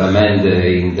sicuramente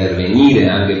intervenire,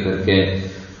 anche perché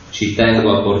ci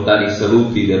tengo a portare i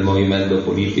saluti del movimento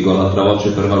politico L'altra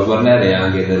voce per Val Guarnera e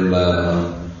anche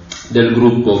del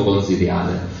gruppo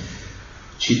consiliare.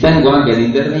 Ci tengo anche ad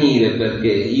intervenire perché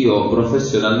io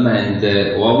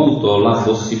professionalmente ho avuto la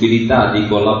possibilità di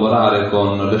collaborare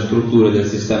con le strutture del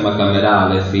sistema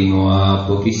camerale fino a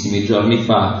pochissimi giorni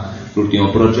fa.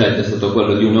 L'ultimo progetto è stato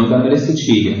quello di Unione Camere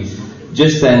Sicilia,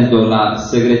 gestendo la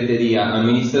segreteria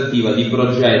amministrativa di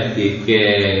progetti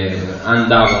che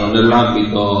andavano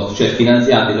nell'ambito, cioè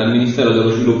finanziati dal Ministero dello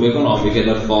Sviluppo Economico e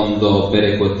dal Fondo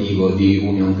Perequativo di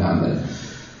Unione Camere.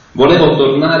 Volevo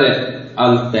tornare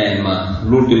al tema.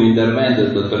 L'ultimo intervento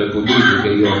del dottore Puglisi, che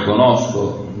io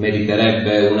conosco,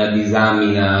 meriterebbe una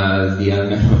disamina di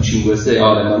almeno 5-6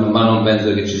 ore, ma non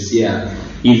penso che ci sia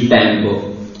il tempo.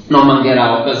 Non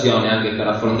mancherà occasione anche per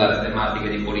affrontare tematiche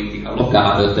di politica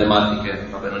locale o tematiche,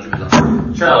 vabbè, non c'è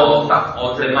bisogno, cioè, o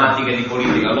tematiche di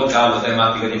politica locale o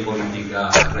tematiche di politica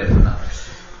regionale.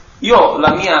 Io,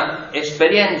 la mia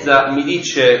esperienza mi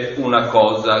dice una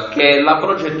cosa, che la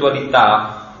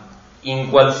progettualità in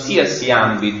qualsiasi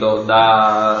ambito,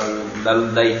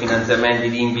 dai finanziamenti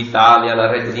di Invitalia alla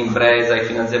rete di impresa, ai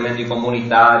finanziamenti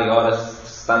comunitari, ora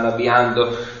stanno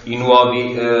avviando i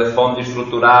nuovi fondi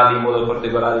strutturali, in modo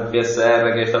particolare il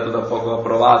PSR che è stato da poco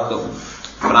approvato.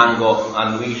 Franco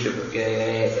annuisce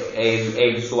perché è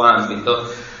il suo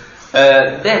ambito.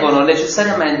 Devono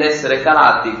necessariamente essere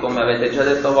calati, come avete già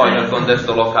detto voi, nel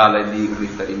contesto locale di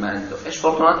riferimento, e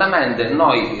sfortunatamente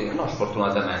noi,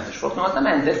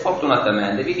 sfortunatamente e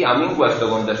fortunatamente viviamo in questo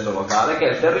contesto locale, che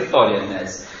è il territorio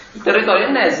ennese. Il territorio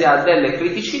ennese ha delle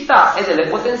criticità e delle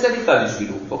potenzialità di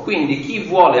sviluppo, quindi chi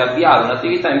vuole avviare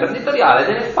un'attività imprenditoriale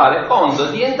deve fare conto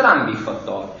di entrambi i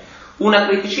fattori. Una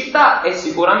criticità è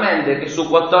sicuramente che su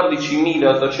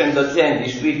 14.800 aziende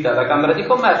iscritte alla Camera di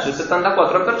Commercio il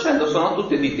 74% sono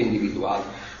tutte ditte individuali.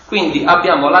 Quindi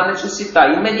abbiamo la necessità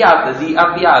immediata di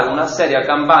avviare una seria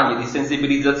campagna di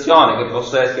sensibilizzazione, che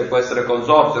può essere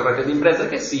consorzio, rete di impresa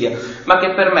che sia, ma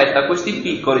che permetta a questi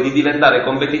piccoli di diventare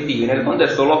competitivi nel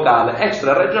contesto locale,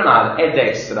 extra-regionale ed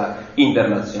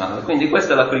extra-internazionale. Quindi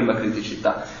questa è la prima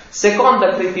criticità. Seconda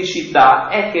criticità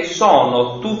è che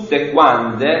sono tutte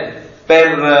quante,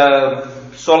 per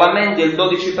solamente il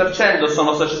 12%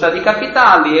 sono società di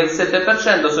capitali e il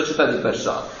 7% società di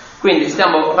persone. Quindi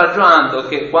stiamo ragionando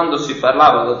che quando si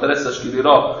parlava, la dottoressa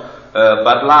Schilirò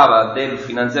parlava del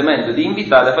finanziamento di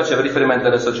Invitalia, faceva riferimento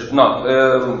alle società,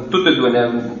 tutte e due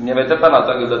ne avete parlato,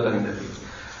 anche il dottor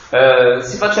Intervista.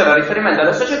 Si faceva riferimento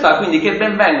alle società, quindi che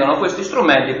ben vengano questi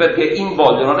strumenti perché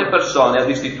invogliono le persone ad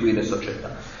istituire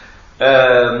società.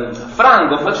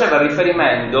 Franco faceva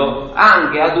riferimento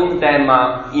anche ad un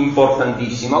tema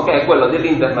importantissimo, che è quello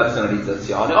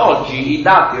dell'internazionalizzazione. Oggi i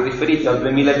dati riferiti al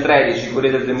 2013,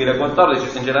 quelli del 2014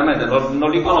 sinceramente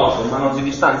non li conosco, ma non si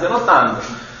distanziano tanto.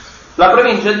 La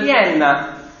provincia di Enna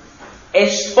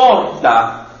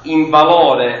esporta in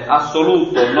valore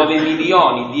assoluto 9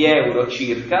 milioni di euro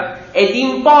circa ed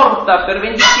importa per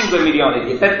 25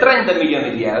 milioni per 30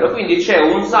 milioni di euro, quindi c'è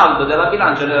un saldo della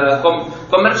bilancia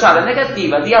commerciale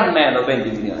negativa di almeno 20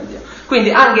 milioni di euro.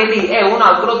 Quindi anche lì è un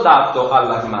altro dato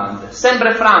allarmante.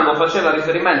 Sempre Franco faceva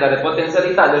riferimento alle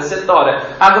potenzialità del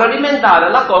settore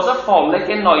agroalimentare. La cosa folle è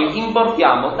che noi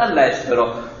importiamo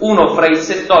dall'estero. Uno fra i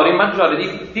settori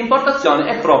maggiori di importazione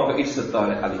è proprio il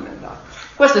settore alimentare.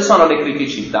 Queste sono le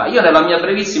criticità. Io nella mia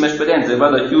brevissima esperienza, e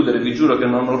vado a chiudere, vi giuro che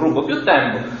non rubo più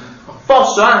tempo,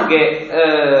 posso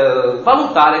anche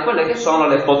valutare quelle che sono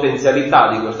le potenzialità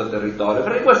di questo territorio,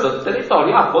 perché questo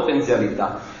territorio ha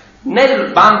potenzialità.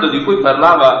 Nel bando di cui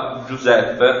parlava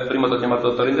Giuseppe, prima ti ho chiamato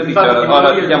dottore Indelice,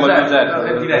 ora ti chiamo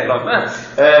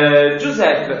Giuseppe.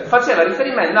 Giuseppe faceva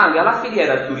riferimento anche alla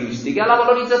filiera turistica e alla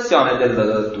valorizzazione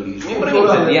del turismo. In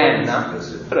provincia di Enna,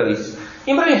 bravissimo.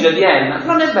 In provincia di Enna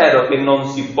non è vero che non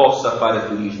si possa fare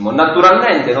turismo,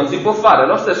 naturalmente non si può fare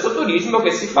lo stesso turismo che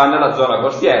si fa nella zona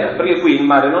costiera, perché qui il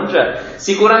mare non c'è.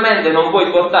 Sicuramente non puoi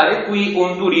portare qui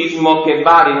un turismo che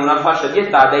vari in una fascia di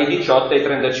età dai 18 ai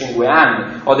 35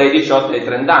 anni o dai 18 ai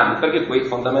 30 anni, perché qui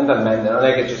fondamentalmente non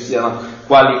è che ci siano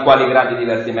quali grandi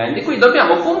divertimenti. Qui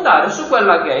dobbiamo puntare su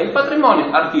quella che è il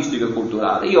patrimonio artistico e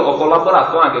culturale. Io ho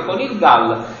collaborato anche con il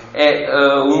GAL e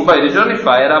un paio di giorni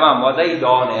fa eravamo ad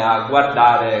Aidone a guardare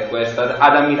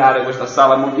ad ammirare questa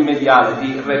sala multimediale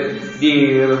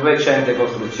di recente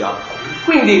costruzione.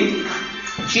 Quindi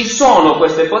ci sono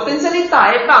queste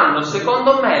potenzialità e vanno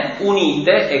secondo me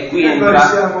unite, e qui noi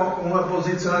siamo una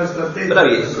posizione strategica.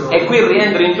 Bravissimo. E qui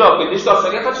rientra in gioco il discorso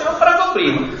che faceva Franco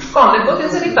prima, con le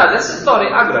potenzialità del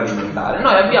settore agroalimentare.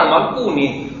 Noi abbiamo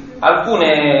alcune,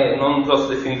 non so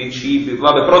se definiti cibi,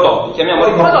 prodotti,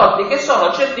 chiamiamoli prodotti, che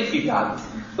sono certificati.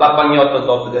 La pagnotta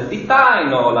DOP del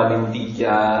Titaino, la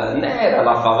lenticchia nera,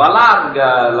 la fava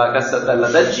larga, la cassatella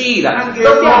da gira,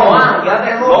 dobbiamo anche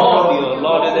avere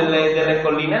l'olio delle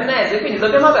colline ennese, quindi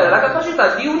dobbiamo avere la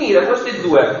capacità di unire questi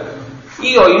due.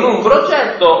 Io in un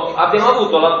progetto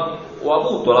ho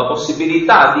avuto la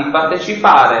possibilità di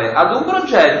partecipare ad un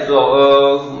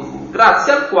progetto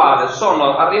grazie al quale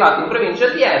sono arrivati in provincia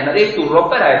di Enna dei tour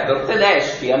operator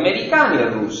tedeschi, americani e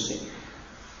russi,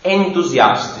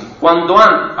 entusiasti. Quando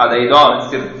ad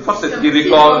Aidone, forse ti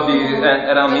ricordi,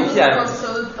 eravamo insieme.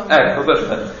 Ecco,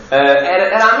 perfetto.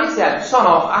 Eravamo insieme,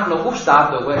 hanno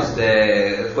gustato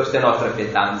queste nostre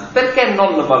pietanze. Perché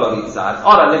non valorizzare?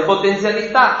 Ora, le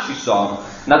potenzialità ci sono.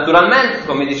 Naturalmente,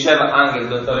 come diceva anche il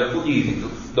dottore Puglisi,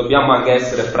 dobbiamo anche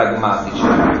essere pragmatici,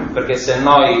 perché se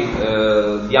noi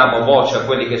diamo voce a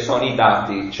quelli che sono i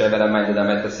dati, c'è veramente da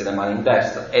mettersi le mani in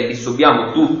testa, e li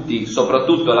subiamo tutti,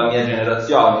 soprattutto la mia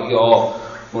generazione. Io ho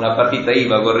una partita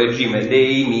IVA con regime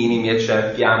dei minimi e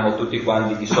cerchiamo tutti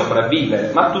quanti di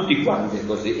sopravvivere, ma tutti quanti è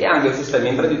così, e anche il sistema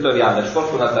imprenditoriale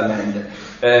sfortunatamente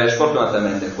è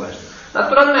questo.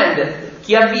 Naturalmente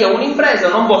chi avvia un'impresa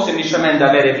non può semplicemente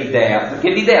avere l'idea, perché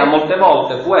l'idea molte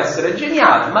volte può essere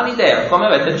geniale, ma l'idea, come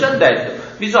avete già detto,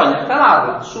 bisogna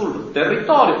calarla sul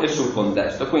territorio e sul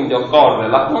contesto, quindi occorre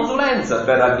la consulenza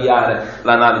per avviare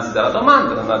l'analisi della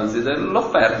domanda, l'analisi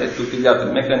dell'offerta e tutti gli altri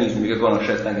meccanismi che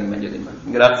conoscete anche meglio di me.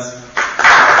 Grazie.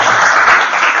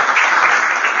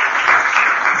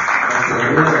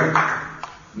 Grazie.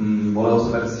 Volevo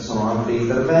sapere se ci sono altri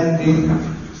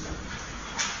interventi.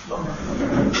 Va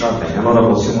bene, allora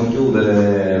possiamo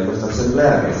chiudere questa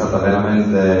assemblea, che è stata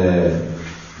veramente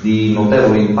di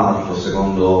notevole impatto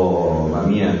secondo la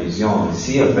mia visione,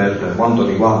 sia per quanto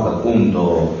riguarda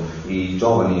appunto i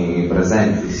giovani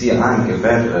presenti, sia anche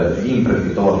per gli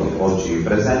imprenditori oggi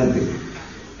presenti.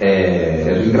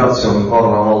 E ringrazio ancora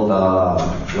una volta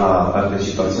la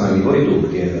partecipazione di voi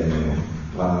tutti, e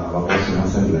la prossima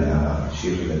assemblea ci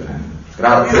rivedremo.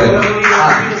 Grazie.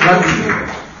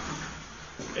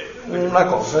 Una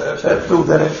cosa per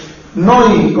chiudere,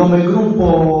 noi come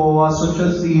gruppo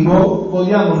associativo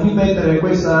vogliamo ripetere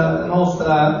questa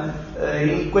nostra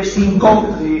questi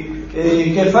incontri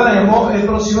che faremo, e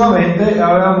prossimamente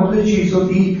avevamo deciso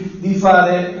di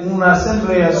fare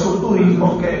un'assemblea sul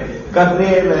turismo che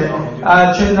Gabriele ha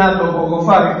accennato poco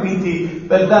fa, e quindi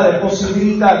per dare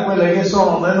possibilità a quelle che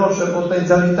sono le nostre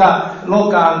potenzialità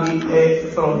locali e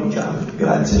provinciali.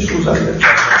 Grazie, scusate.